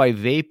this is why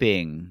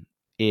vaping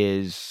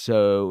is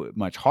so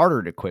much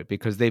harder to quit,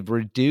 because they've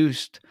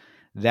reduced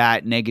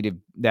that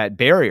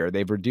barrier.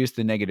 They've reduced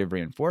the negative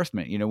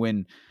reinforcement. You know,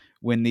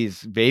 when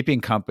these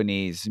vaping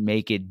companies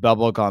make it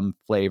bubblegum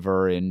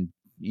flavor and,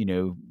 you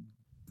know,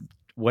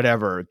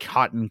 whatever,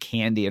 cotton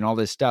candy and all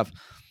this stuff,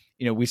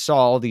 you know, we saw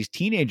all these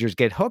teenagers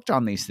get hooked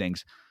on these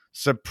things.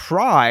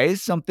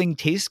 Surprise, something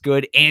tastes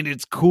good and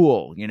it's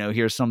cool. You know,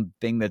 here's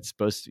something that's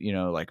supposed to, you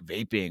know, like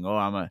vaping. Oh,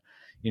 I'm a,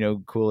 you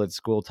know, cool at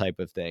school type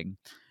of thing.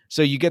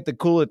 So you get the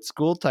cool at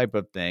school type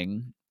of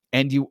thing,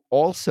 and you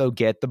also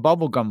get the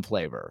bubblegum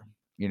flavor,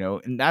 you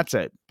know, and that's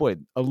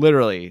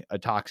literally a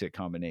toxic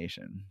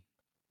combination.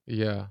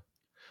 Yeah.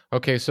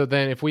 Okay, so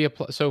then if we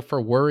apply, so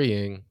for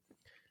worrying,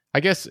 I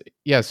guess,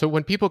 yeah. So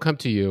when people come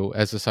to you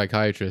as a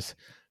psychiatrist,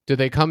 do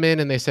they come in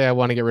and they say, "I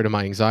want to get rid of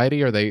my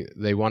anxiety," or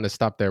they want to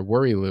stop their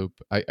worry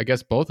loop? I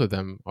guess both of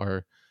them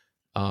are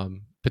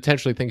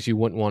potentially things you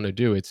wouldn't want to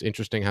do. It's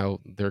interesting how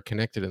they're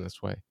connected in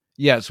this way.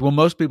 Yes. Well,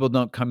 most people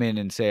don't come in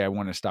and say, I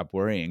want to stop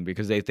worrying,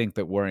 because they think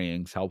that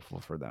worrying is helpful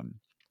for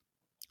them.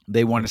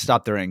 They want to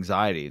stop their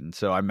anxiety. And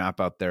so I map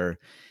out their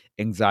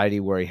anxiety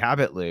worry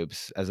habit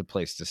loops as a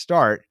place to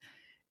start.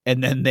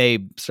 And then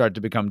they start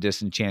to become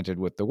disenchanted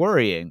with the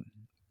worrying.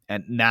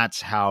 And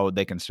that's how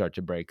they can start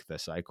to break the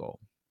cycle.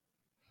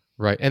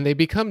 Right. And they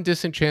become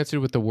disenchanted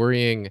with the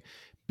worrying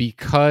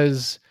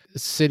because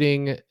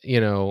sitting,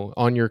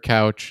 on your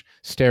couch,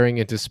 staring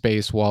into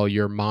space while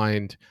your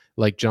mind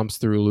like jumps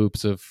through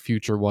loops of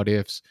future what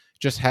ifs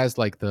just has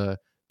like the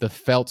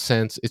felt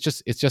sense. It's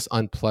just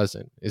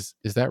unpleasant. Is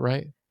that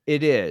right?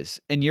 It is.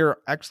 And you're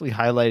actually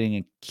highlighting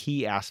a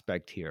key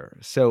aspect here.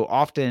 So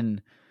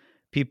often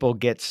people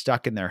get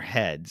stuck in their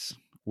heads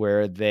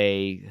where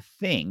they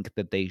think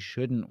that they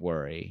shouldn't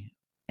worry.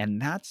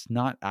 And that's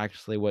not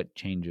actually what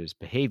changes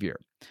behavior.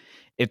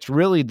 It's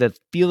really the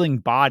feeling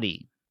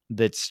body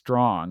that's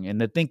strong,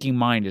 and the thinking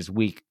mind is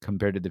weak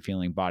compared to the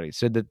feeling body.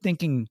 So the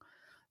thinking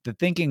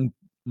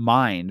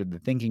mind, or the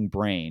thinking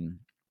brain,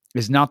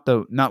 is not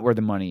where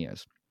the money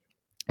is.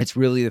 It's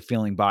really the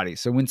feeling body.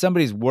 So when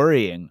somebody's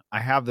worrying, I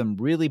have them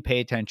really pay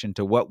attention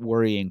to what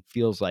worrying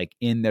feels like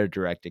in their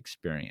direct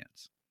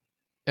experience.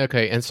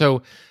 Okay. And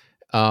so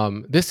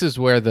this is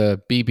where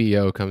the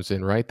BBO comes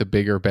in, right? The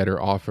bigger,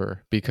 better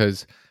offer,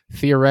 because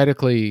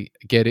theoretically,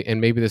 getting,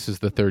 and maybe this is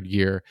the third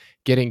year,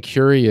 getting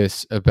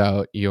curious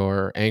about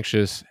your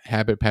anxious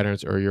habit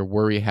patterns or your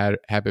worry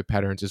habit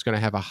patterns is going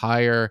to have a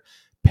higher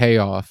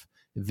payoff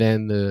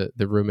than the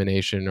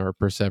rumination or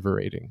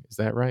perseverating. Is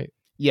that right?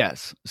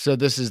 Yes. So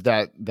this is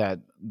that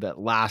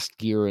last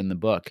gear in the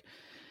book.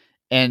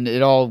 And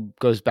it all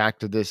goes back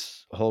to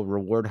this whole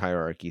reward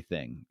hierarchy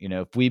thing. You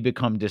know, if we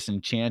become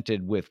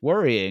disenchanted with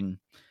worrying,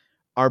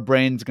 our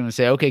brain's going to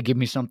say, okay, give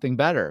me something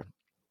better.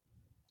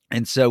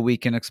 And so we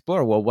can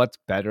explore, well, what's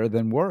better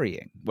than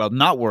worrying? Well,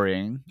 not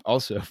worrying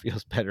also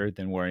feels better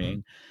than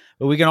worrying,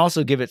 but we can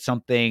also give it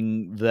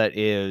something that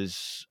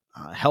is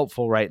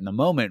helpful right in the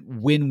moment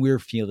when we're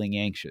feeling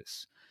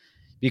anxious.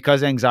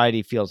 Because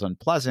anxiety feels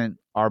unpleasant,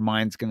 our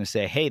mind's going to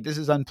say, hey, this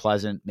is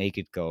unpleasant, make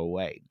it go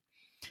away.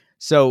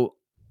 So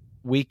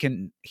we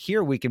can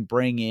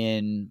bring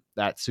in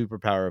that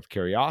superpower of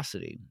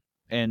curiosity,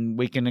 and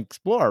we can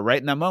explore right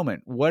in that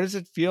moment. What does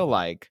it feel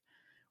like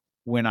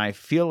when I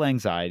feel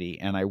anxiety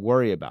and I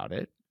worry about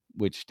it,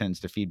 which tends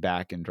to feed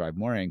back and drive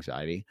more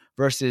anxiety,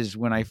 versus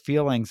when I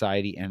feel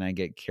anxiety and I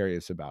get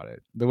curious about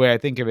it? The way I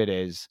think of it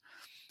is,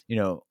 you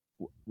know,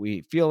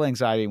 we feel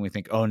anxiety and we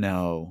think, oh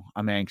no,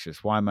 I'm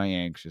anxious. Why am I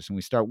anxious? And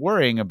we start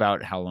worrying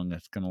about how long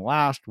it's going to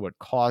last, what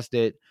caused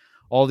it,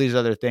 all these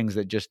other things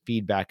that just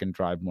feed back and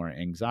drive more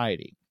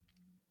anxiety.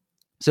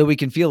 So we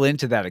can feel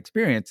into that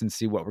experience and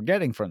see what we're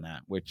getting from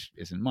that, which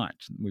isn't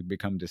much. We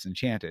become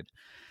disenchanted.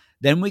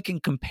 Then we can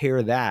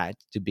compare that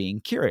to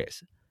being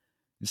curious.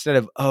 Instead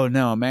of, oh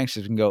no, I'm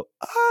anxious, we can go,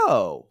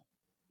 oh,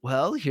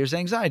 well, here's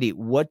anxiety.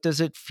 What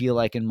does it feel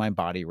like in my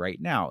body right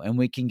now? And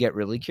we can get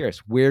really curious.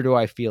 Where do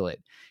I feel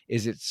it?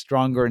 Is it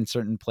stronger in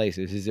certain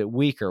places? Is it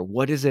weaker?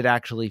 What does it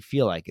actually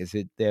feel like? Is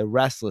it the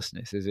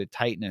restlessness? Is it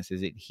tightness?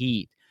 Is it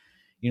heat?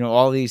 You know,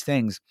 all these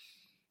things.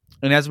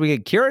 And as we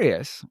get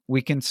curious,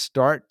 we can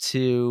start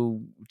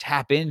to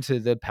tap into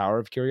the power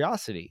of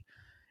curiosity.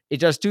 It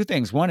does two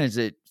things. One is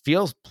it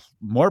feels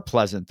more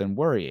pleasant than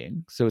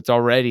worrying. So it's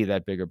already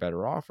that bigger,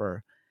 better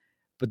offer.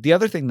 But the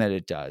other thing that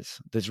it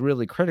does that's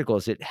really critical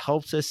is it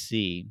helps us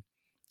see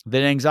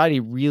that anxiety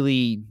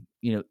really,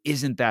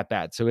 isn't that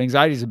bad. So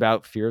anxiety is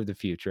about fear of the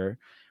future.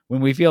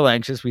 When we feel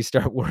anxious, we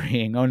start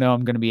worrying, oh no,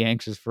 I'm going to be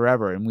anxious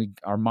forever. And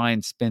our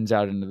mind spins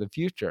out into the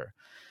future.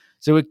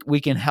 So we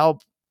can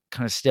help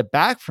kind of step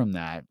back from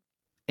that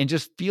and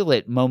just feel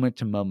it moment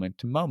to moment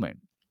to moment.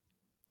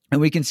 And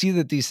we can see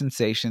that these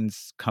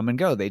sensations come and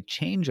go. They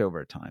change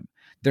over time.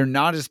 They're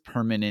not as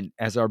permanent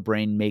as our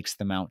brain makes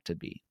them out to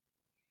be.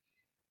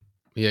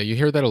 Yeah, you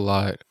hear that a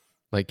lot,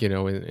 like,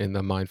 in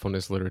the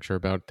mindfulness literature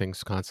about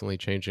things constantly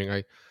changing.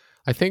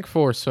 I think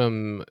for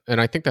some,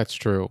 and I think that's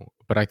true,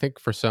 but I think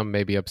for some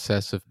maybe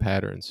obsessive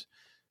patterns,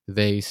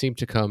 they seem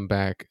to come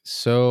back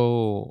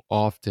so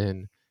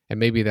often, and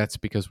maybe that's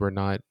because we're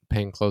not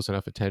paying close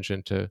enough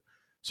attention to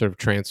sort of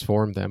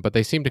transform them, but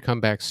they seem to come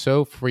back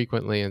so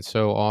frequently and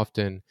so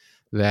often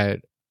that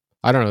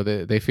I don't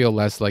know, they feel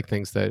less like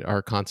things that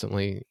are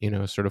constantly,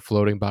 sort of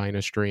floating by in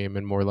a stream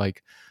and more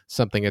like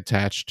something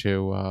attached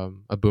to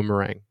a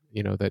boomerang,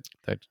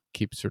 that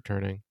keeps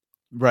returning.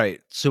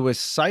 Right. So a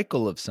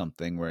cycle of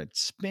something where it's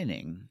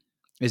spinning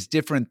is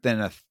different than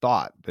a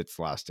thought that's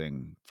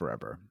lasting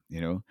forever.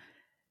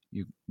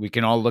 We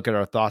can all look at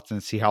our thoughts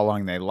and see how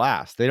long they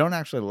last. They don't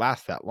actually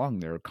last that long.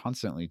 They're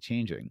constantly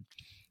changing.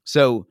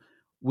 So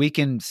we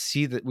can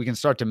see that we can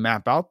start to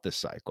map out the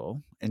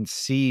cycle and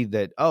see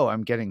that, oh,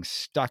 I'm getting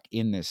stuck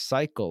in this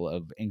cycle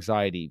of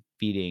anxiety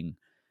feeding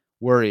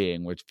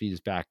worrying, which feeds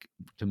back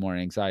to more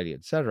anxiety,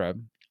 etc.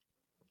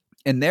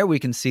 And there we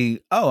can see,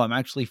 oh, I'm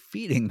actually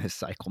feeding this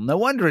cycle. No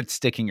wonder it's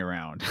sticking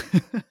around,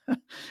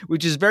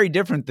 which is very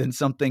different than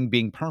something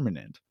being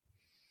permanent.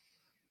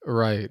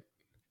 Right.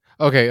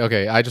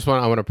 Okay. I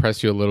want to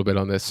press you a little bit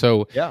on this.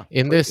 So Yeah,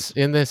 in this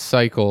please. in this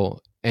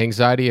cycle,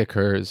 anxiety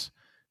occurs,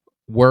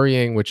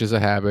 worrying, which is a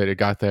habit, it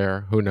got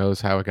there. Who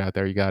knows how it got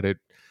there? You got it,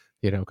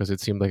 because it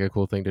seemed like a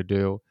cool thing to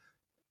do.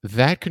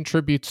 That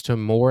contributes to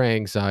more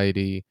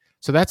anxiety.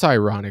 So that's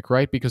ironic,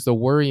 right? Because the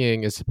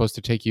worrying is supposed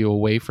to take you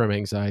away from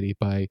anxiety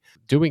by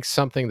doing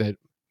something that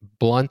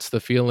blunts the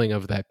feeling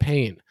of that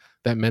pain,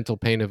 that mental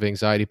pain of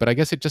anxiety. But I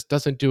guess it just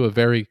doesn't do a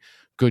very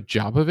good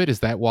job of it. Is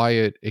that why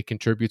it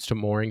contributes to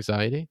more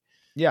anxiety?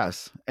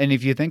 Yes. And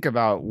if you think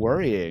about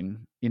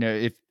worrying,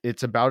 if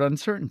it's about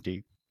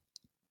uncertainty,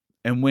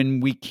 and when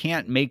we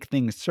can't make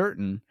things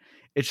certain,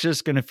 it's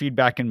just going to feed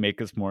back and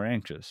make us more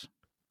anxious.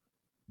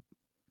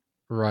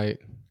 Right.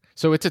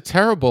 So it's a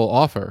terrible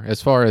offer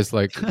as far as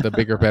like the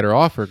bigger, better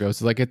offer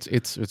goes. Like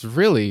it's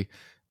really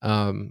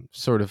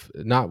sort of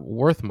not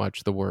worth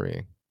much, the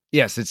worrying.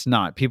 Yes, it's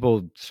not.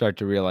 People start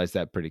to realize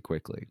that pretty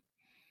quickly.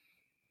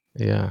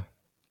 Yeah.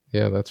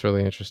 Yeah, that's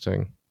really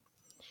interesting.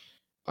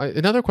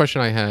 Another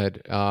question I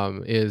had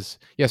is,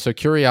 yeah, so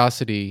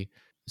curiosity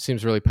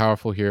seems really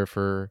powerful here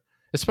for,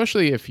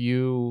 especially if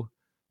you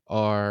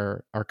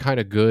are kind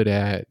of good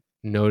at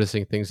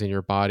noticing things in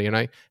your body.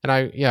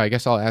 Yeah, I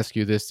guess I'll ask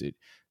you this.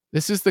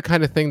 This is the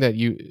kind of thing that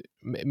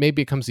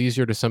maybe it comes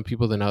easier to some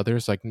people than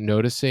others, like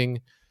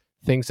noticing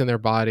things in their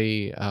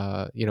body.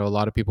 A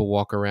lot of people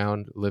walk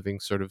around living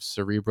sort of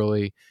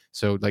cerebrally,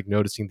 so like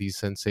noticing these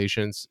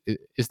sensations.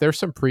 Is there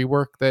some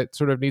pre-work that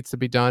sort of needs to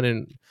be done,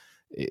 and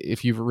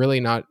if you're really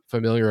not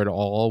familiar at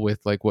all with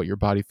like what your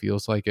body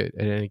feels like at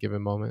any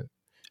given moment?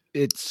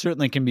 It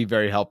certainly can be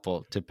very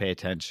helpful to pay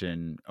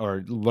attention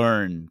or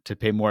learn to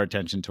pay more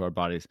attention to our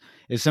bodies.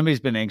 If somebody's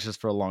been anxious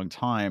for a long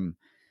time,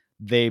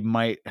 they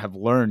might have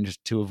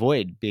learned to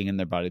avoid being in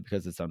their body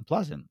because it's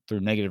unpleasant through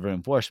negative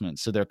reinforcement.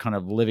 So they're kind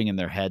of living in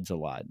their heads a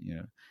lot,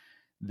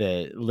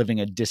 the living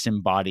a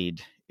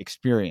disembodied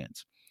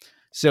experience.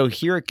 So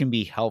here it can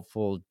be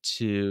helpful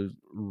to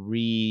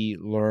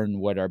relearn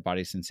what our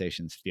body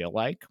sensations feel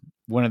like.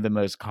 One of the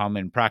most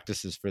common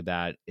practices for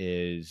that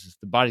is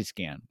the body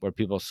scan, where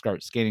people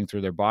start scanning through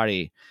their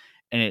body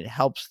and it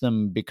helps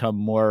them become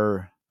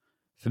more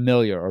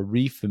familiar or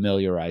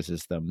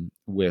refamiliarizes them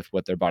with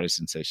what their body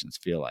sensations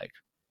feel like.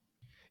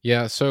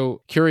 Yeah,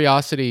 so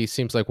curiosity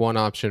seems like one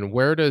option.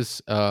 Where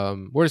does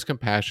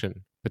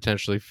compassion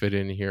potentially fit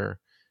in here,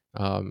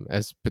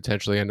 as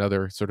potentially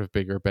another sort of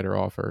bigger, better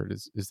offer?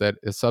 Is that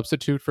a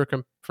substitute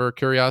for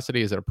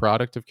curiosity? Is it a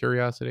product of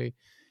curiosity?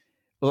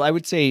 Well, I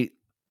would say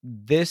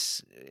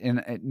this,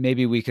 and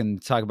maybe we can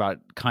talk about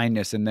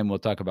kindness and then we'll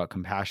talk about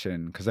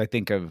compassion, because I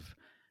think of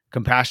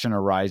compassion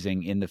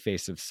arising in the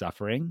face of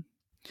suffering.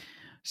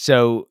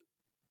 So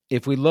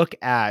if we look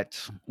at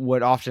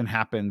what often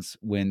happens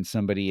when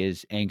somebody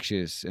is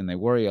anxious and they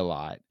worry a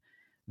lot,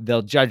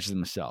 they'll judge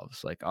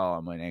themselves like, oh,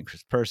 I'm an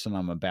anxious person.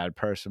 I'm a bad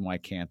person. Why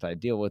can't I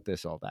deal with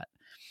this? All that.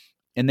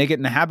 And they get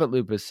in the habit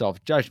loop of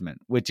self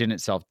judgment, which in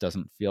itself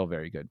doesn't feel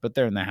very good, but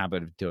they're in the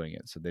habit of doing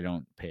it. So they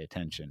don't pay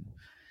attention.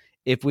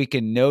 If we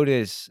can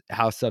notice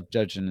how self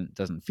judgment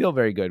doesn't feel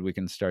very good, we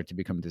can start to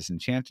become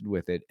disenchanted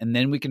with it. And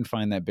then we can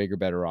find that bigger,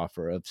 better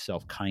offer of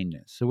self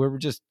kindness. So where we're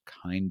just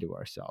kind to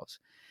ourselves.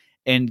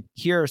 And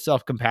here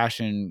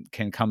self-compassion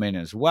can come in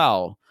as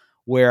well,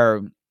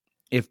 where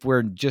if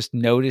we're just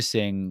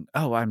noticing,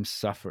 oh, I'm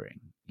suffering,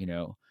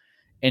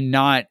 and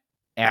not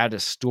add a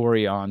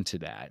story onto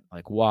that,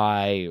 like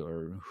why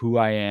or who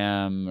I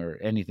am or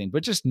anything,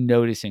 but just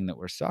noticing that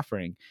we're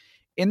suffering.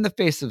 In the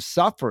face of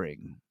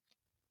suffering,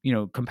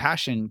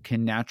 compassion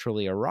can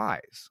naturally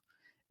arise,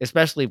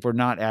 especially if we're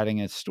not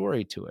adding a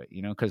story to it,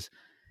 because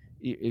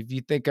if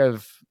you think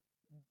of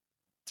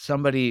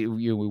somebody,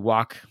 we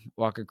walk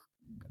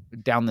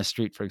down the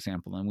street, for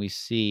example, and we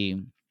see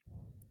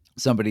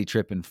somebody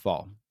trip and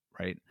fall,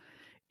 right?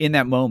 In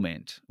that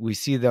moment, we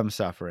see them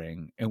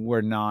suffering and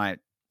we're not,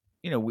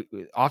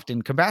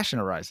 often compassion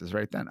arises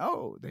right then.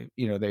 Oh,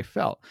 they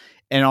fell.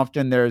 And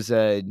often there's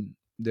a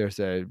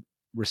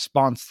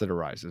response that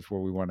arises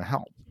where we want to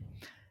help.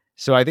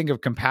 So I think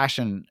of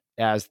compassion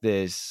as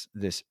this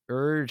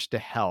urge to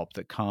help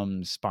that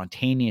comes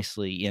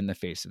spontaneously in the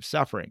face of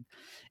suffering,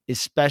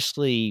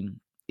 especially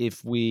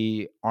if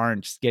we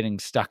aren't getting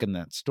stuck in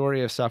that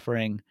story of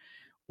suffering,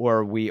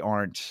 or we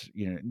aren't,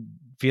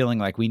 feeling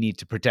like we need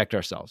to protect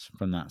ourselves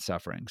from that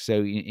suffering.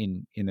 So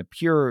in the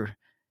pure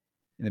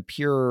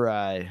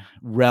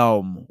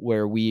realm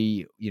where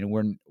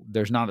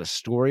there's not a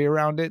story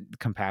around it,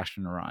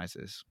 compassion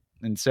arises.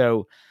 And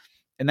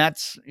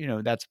that's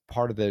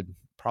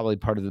probably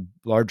part of the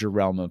larger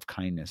realm of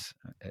kindness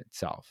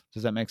itself.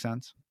 Does that make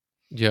sense?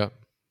 Yeah.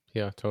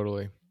 Yeah,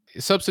 totally.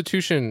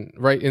 Substitution,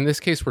 right? In this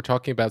case, we're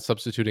talking about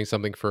substituting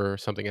something for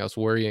something else,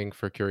 worrying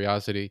for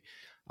curiosity.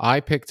 I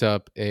picked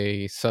up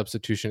a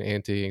substitution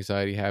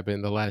anti-anxiety habit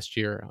in the last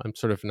year. I'm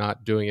sort of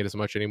not doing it as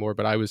much anymore,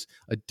 but I was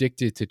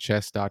addicted to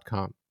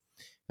chess.com.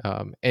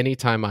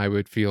 Anytime I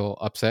would feel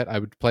upset, I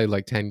would play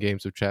like 10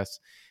 games of chess.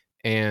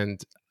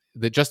 And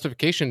the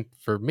justification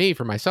for me,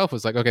 for myself,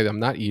 was like, okay, I'm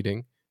not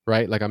eating,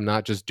 right? Like I'm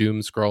not just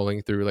doom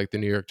scrolling through like the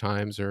New York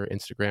Times or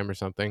Instagram or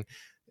something.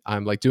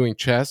 I'm like doing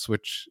chess,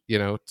 which,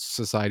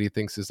 society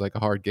thinks is like a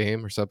hard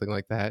game or something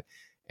like that.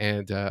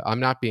 And I'm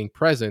not being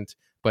present,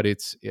 but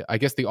I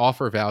guess the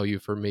offer value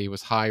for me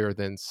was higher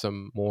than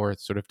some more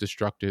sort of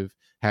destructive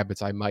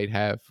habits I might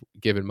have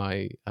given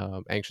my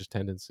anxious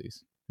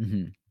tendencies.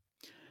 Mm-hmm.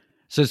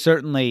 So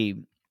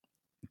certainly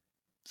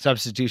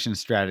substitution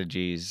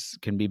strategies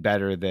can be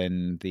better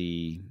than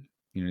the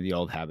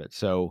old habits.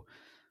 So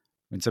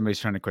when somebody's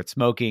trying to quit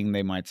smoking,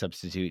 they might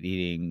substitute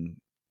eating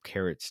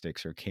carrot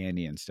sticks or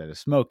candy instead of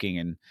smoking.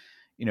 And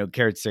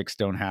carrot sticks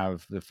don't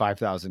have the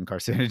 5,000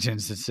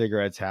 carcinogens that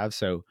cigarettes have,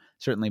 so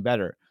certainly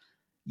better.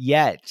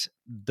 Yet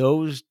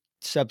those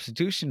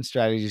substitution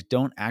strategies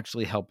don't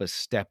actually help us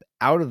step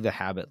out of the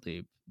habit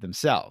loop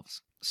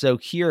themselves. So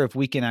here, if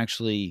we can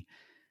actually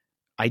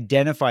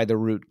identify the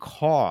root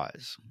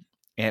cause,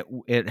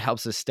 it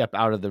helps us step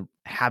out of the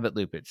habit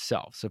loop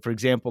itself. So for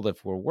example,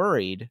 if we're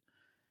worried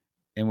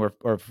and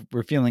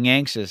we're feeling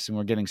anxious and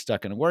we're getting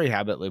stuck in a worry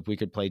habit loop, we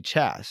could play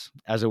chess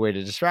as a way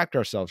to distract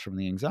ourselves from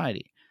the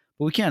anxiety.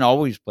 But we can't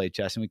always play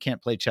chess, and we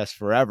can't play chess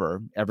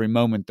forever, every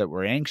moment that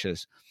we're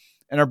anxious.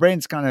 And our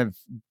brain's kind of,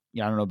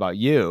 I don't know about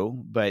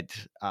you, but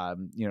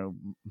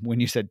when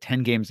you said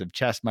 10 games of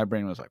chess, my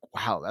brain was like,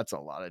 wow, that's a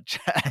lot of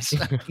chess.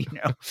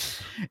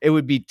 It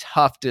would be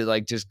tough to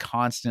like just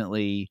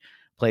constantly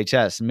play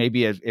chess.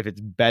 Maybe if it's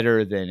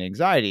better than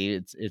anxiety,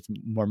 it's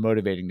more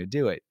motivating to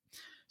do it.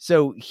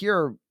 So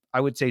here, I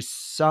would say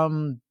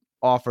some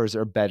offers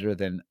are better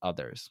than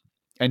others.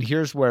 And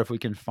here's where, if we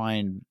can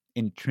find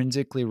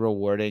intrinsically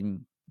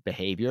rewarding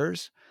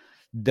behaviors,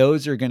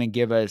 those are going to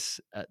give us,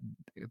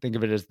 think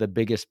of it as the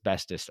biggest,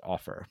 bestest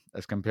offer,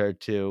 as compared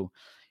to,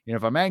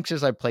 if I'm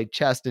anxious, I play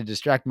chess to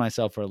distract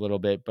myself for a little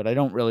bit, but I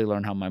don't really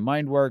learn how my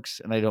mind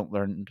works, and I don't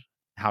learn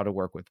how to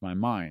work with my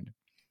mind.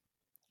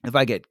 If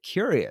I get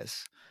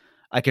curious,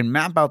 I can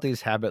map out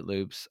these habit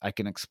loops. I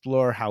can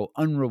explore how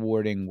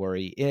unrewarding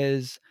worry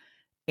is.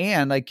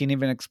 And I can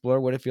even explore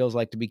what it feels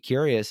like to be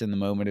curious in the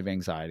moment of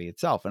anxiety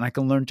itself. And I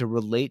can learn to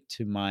relate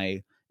to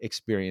my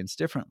experience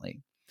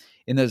differently.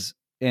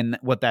 And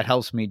what that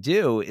helps me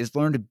do is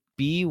learn to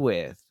be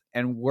with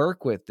and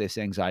work with this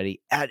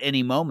anxiety at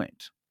any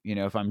moment.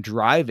 If I'm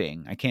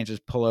driving, I can't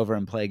just pull over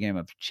and play a game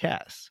of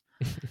chess,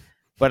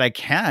 but I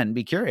can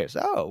be curious.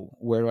 Oh,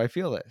 where do I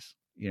feel this?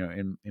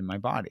 In my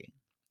body.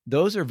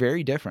 Those are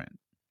very different.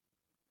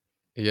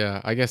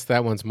 Yeah, I guess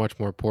that one's much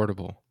more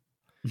portable.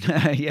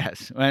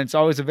 Yes, and it's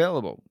always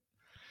available.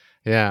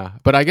 Yeah,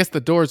 but I guess the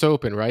door's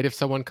open, right? If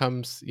someone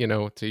comes,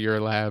 to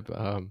your lab,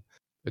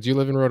 do you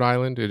live in Rhode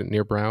Island,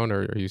 near Brown,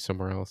 or are you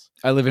somewhere else?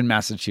 I live in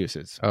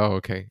Massachusetts. Oh,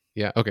 okay.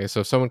 Yeah. Okay. So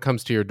if someone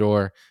comes to your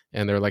door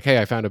and they're like, "Hey,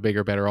 I found a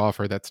bigger, better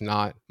offer that's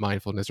not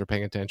mindfulness or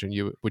paying attention,"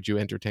 would you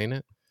entertain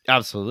it?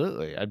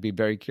 Absolutely. I'd be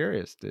very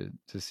curious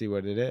to see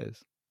what it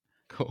is.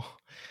 Cool.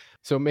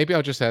 So maybe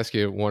I'll just ask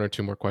you one or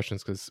two more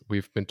questions because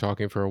we've been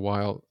talking for a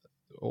while.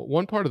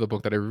 One part of the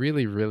book that I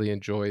really, really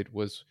enjoyed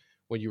was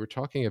when you were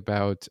talking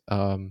about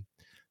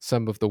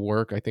some of the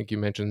work. I think you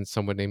mentioned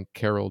someone named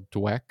Carol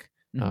Dweck,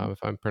 if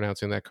I'm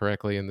pronouncing that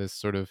correctly, in this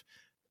sort of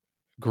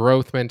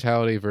growth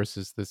mentality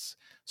versus this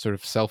sort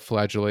of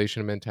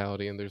self-flagellation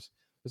mentality. And there's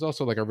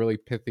also like a really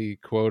pithy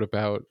quote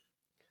about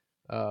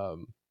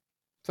um,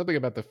 something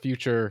about the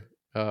future,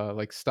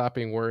 like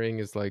stopping worrying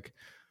is like,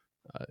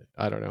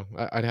 I don't know.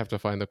 I'd have to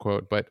find the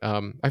quote, but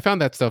I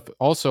found that stuff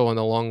also on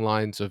the long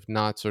lines of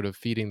not sort of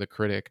feeding the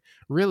critic,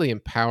 really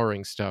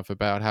empowering stuff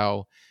about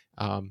how,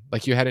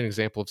 like you had an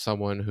example of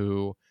someone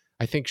who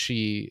I think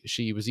she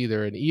was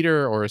either an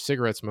eater or a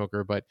cigarette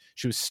smoker, but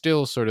she was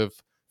still sort of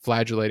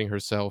flagellating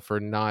herself for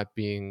not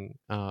being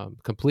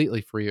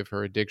completely free of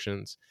her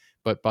addictions.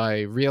 But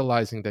by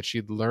realizing that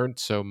she'd learned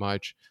so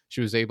much,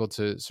 she was able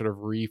to sort of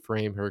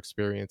reframe her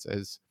experience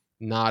as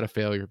not a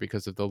failure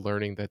because of the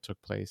learning that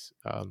took place.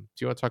 Do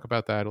you want to talk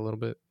about that a little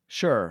bit?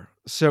 Sure.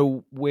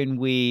 So when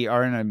we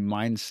are in a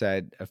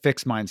mindset, a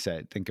fixed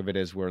mindset, think of it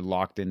as we're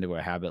locked into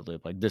a habit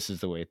loop, like this is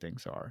the way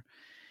things are.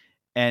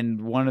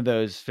 And one of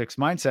those fixed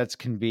mindsets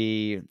can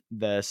be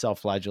the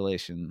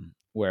self-flagellation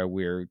where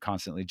we're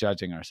constantly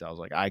judging ourselves,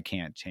 like I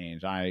can't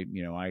change, I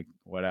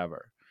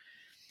whatever.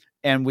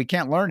 And we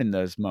can't learn in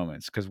those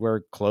moments because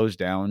we're closed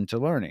down to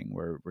learning.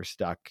 We're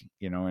stuck,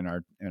 in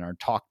our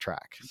talk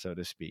track, so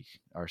to speak,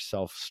 our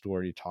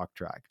self-story talk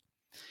track.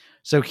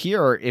 So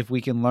here, if we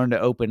can learn to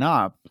open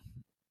up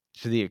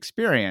to the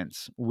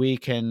experience, we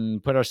can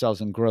put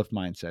ourselves in growth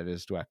mindset,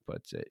 as Dweck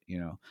puts it,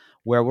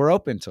 where we're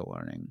open to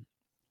learning.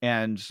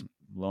 And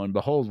lo and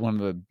behold, one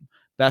of the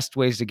best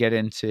ways to get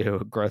into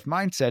a growth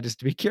mindset is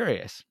to be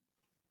curious.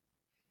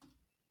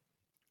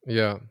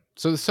 Yeah.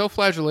 So the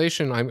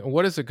self-flagellation,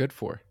 what is it good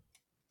for?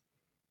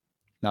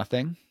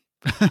 Nothing.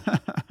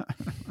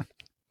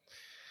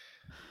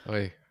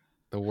 Oy,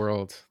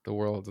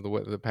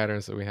 the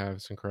patterns that we have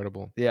is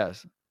incredible.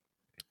 Yes.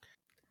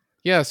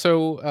 Yeah.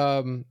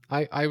 So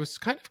I was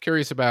kind of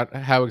curious about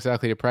how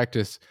exactly to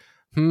practice.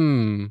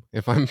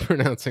 If I'm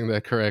pronouncing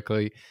that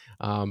correctly.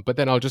 But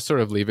then I'll just sort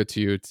of leave it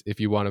to you if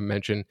you want to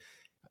mention.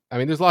 I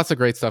mean, there's lots of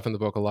great stuff in the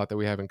book, a lot that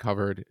we haven't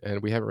covered,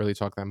 and we haven't really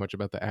talked that much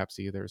about the apps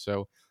either.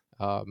 So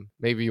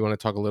maybe you want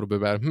to talk a little bit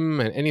about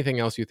and anything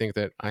else you think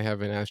that I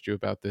haven't asked you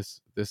about this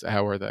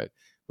hour that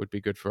would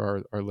be good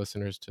for our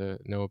listeners to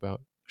know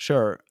about.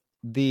 Sure.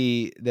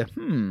 The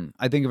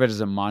I think of it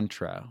as a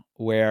mantra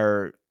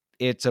where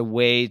it's a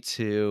way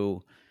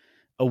to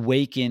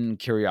awaken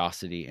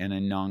curiosity in a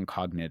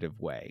non-cognitive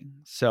way.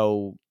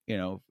 So,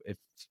 if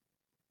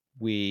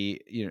we,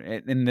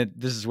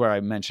 this is where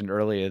I mentioned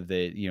earlier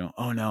that,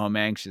 oh no, I'm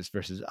anxious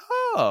versus,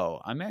 oh,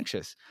 I'm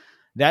anxious.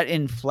 That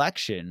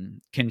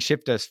inflection can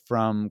shift us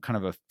from kind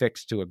of a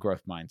fixed to a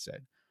growth mindset.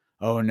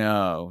 Oh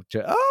no,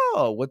 to,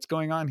 oh, what's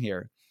going on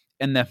here?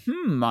 And the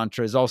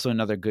mantra is also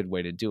another good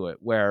way to do it,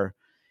 where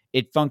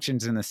it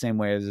functions in the same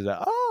way as the,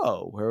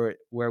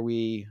 where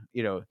we,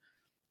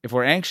 if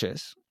we're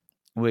anxious,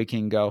 we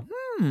can go,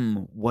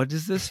 what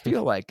does this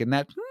feel like? And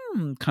that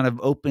kind of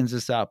opens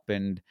us up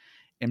and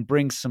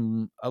brings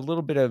a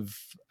little bit of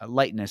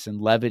lightness and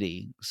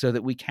levity so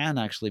that we can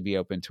actually be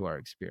open to our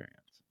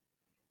experience.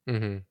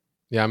 Mm-hmm.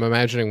 Yeah, I'm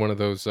imagining one of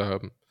those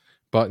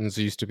buttons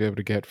you used to be able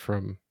to get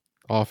from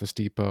Office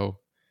Depot.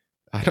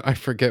 I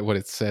forget what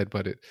it said,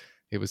 but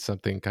it was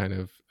something kind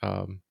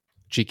of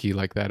cheeky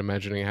like that.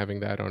 Imagining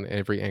having that on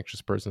every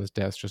anxious person's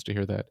desk just to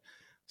hear that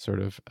sort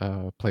of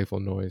playful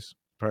noise.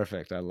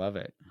 Perfect. I love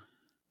it.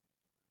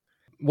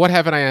 What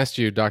haven't I asked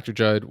you, Dr.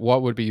 Judd?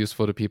 What would be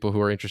useful to people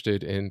who are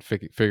interested in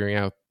figuring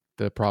out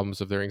the problems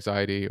of their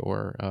anxiety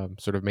or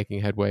sort of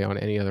making headway on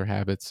any other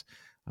habits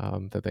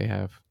that they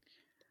have?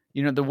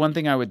 The one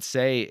thing I would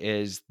say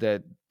is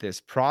that this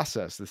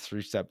process, this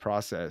 3-step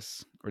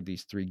process, or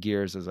these 3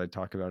 gears, as I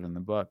talk about in the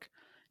book,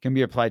 can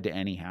be applied to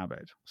any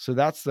habit. So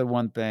that's the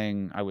one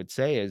thing I would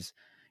say is,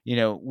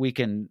 we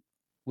can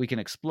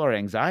explore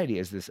anxiety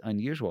as this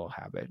unusual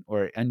habit,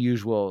 or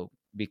unusual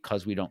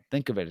because we don't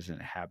think of it as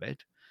a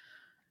habit,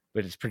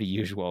 but it's pretty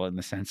usual in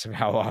the sense of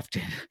how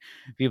often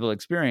people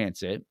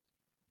experience it.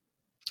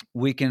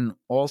 We can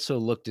also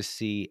look to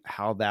see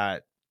how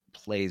that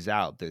plays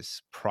out,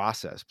 this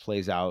process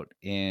plays out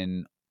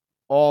in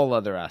all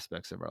other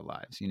aspects of our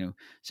lives,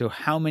 So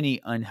how many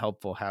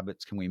unhelpful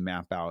habits can we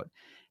map out?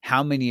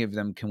 How many of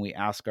them can we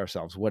ask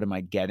ourselves, what am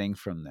I getting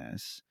from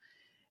this?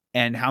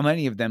 And how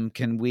many of them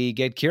can we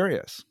get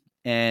curious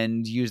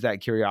and use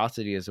that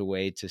curiosity as a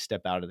way to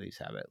step out of these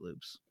habit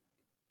loops?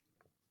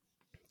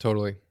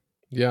 Totally.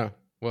 Yeah.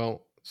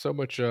 Well, so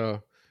much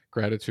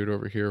gratitude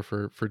over here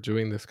for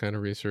doing this kind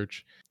of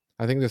research.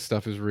 I think this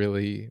stuff is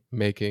really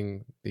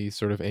making these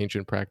sort of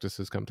ancient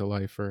practices come to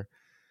life for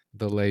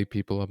the lay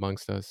people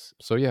amongst us.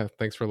 So yeah,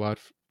 thanks for a lot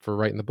for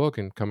writing the book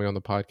and coming on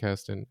the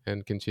podcast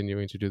and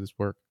continuing to do this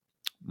work.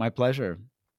 My pleasure.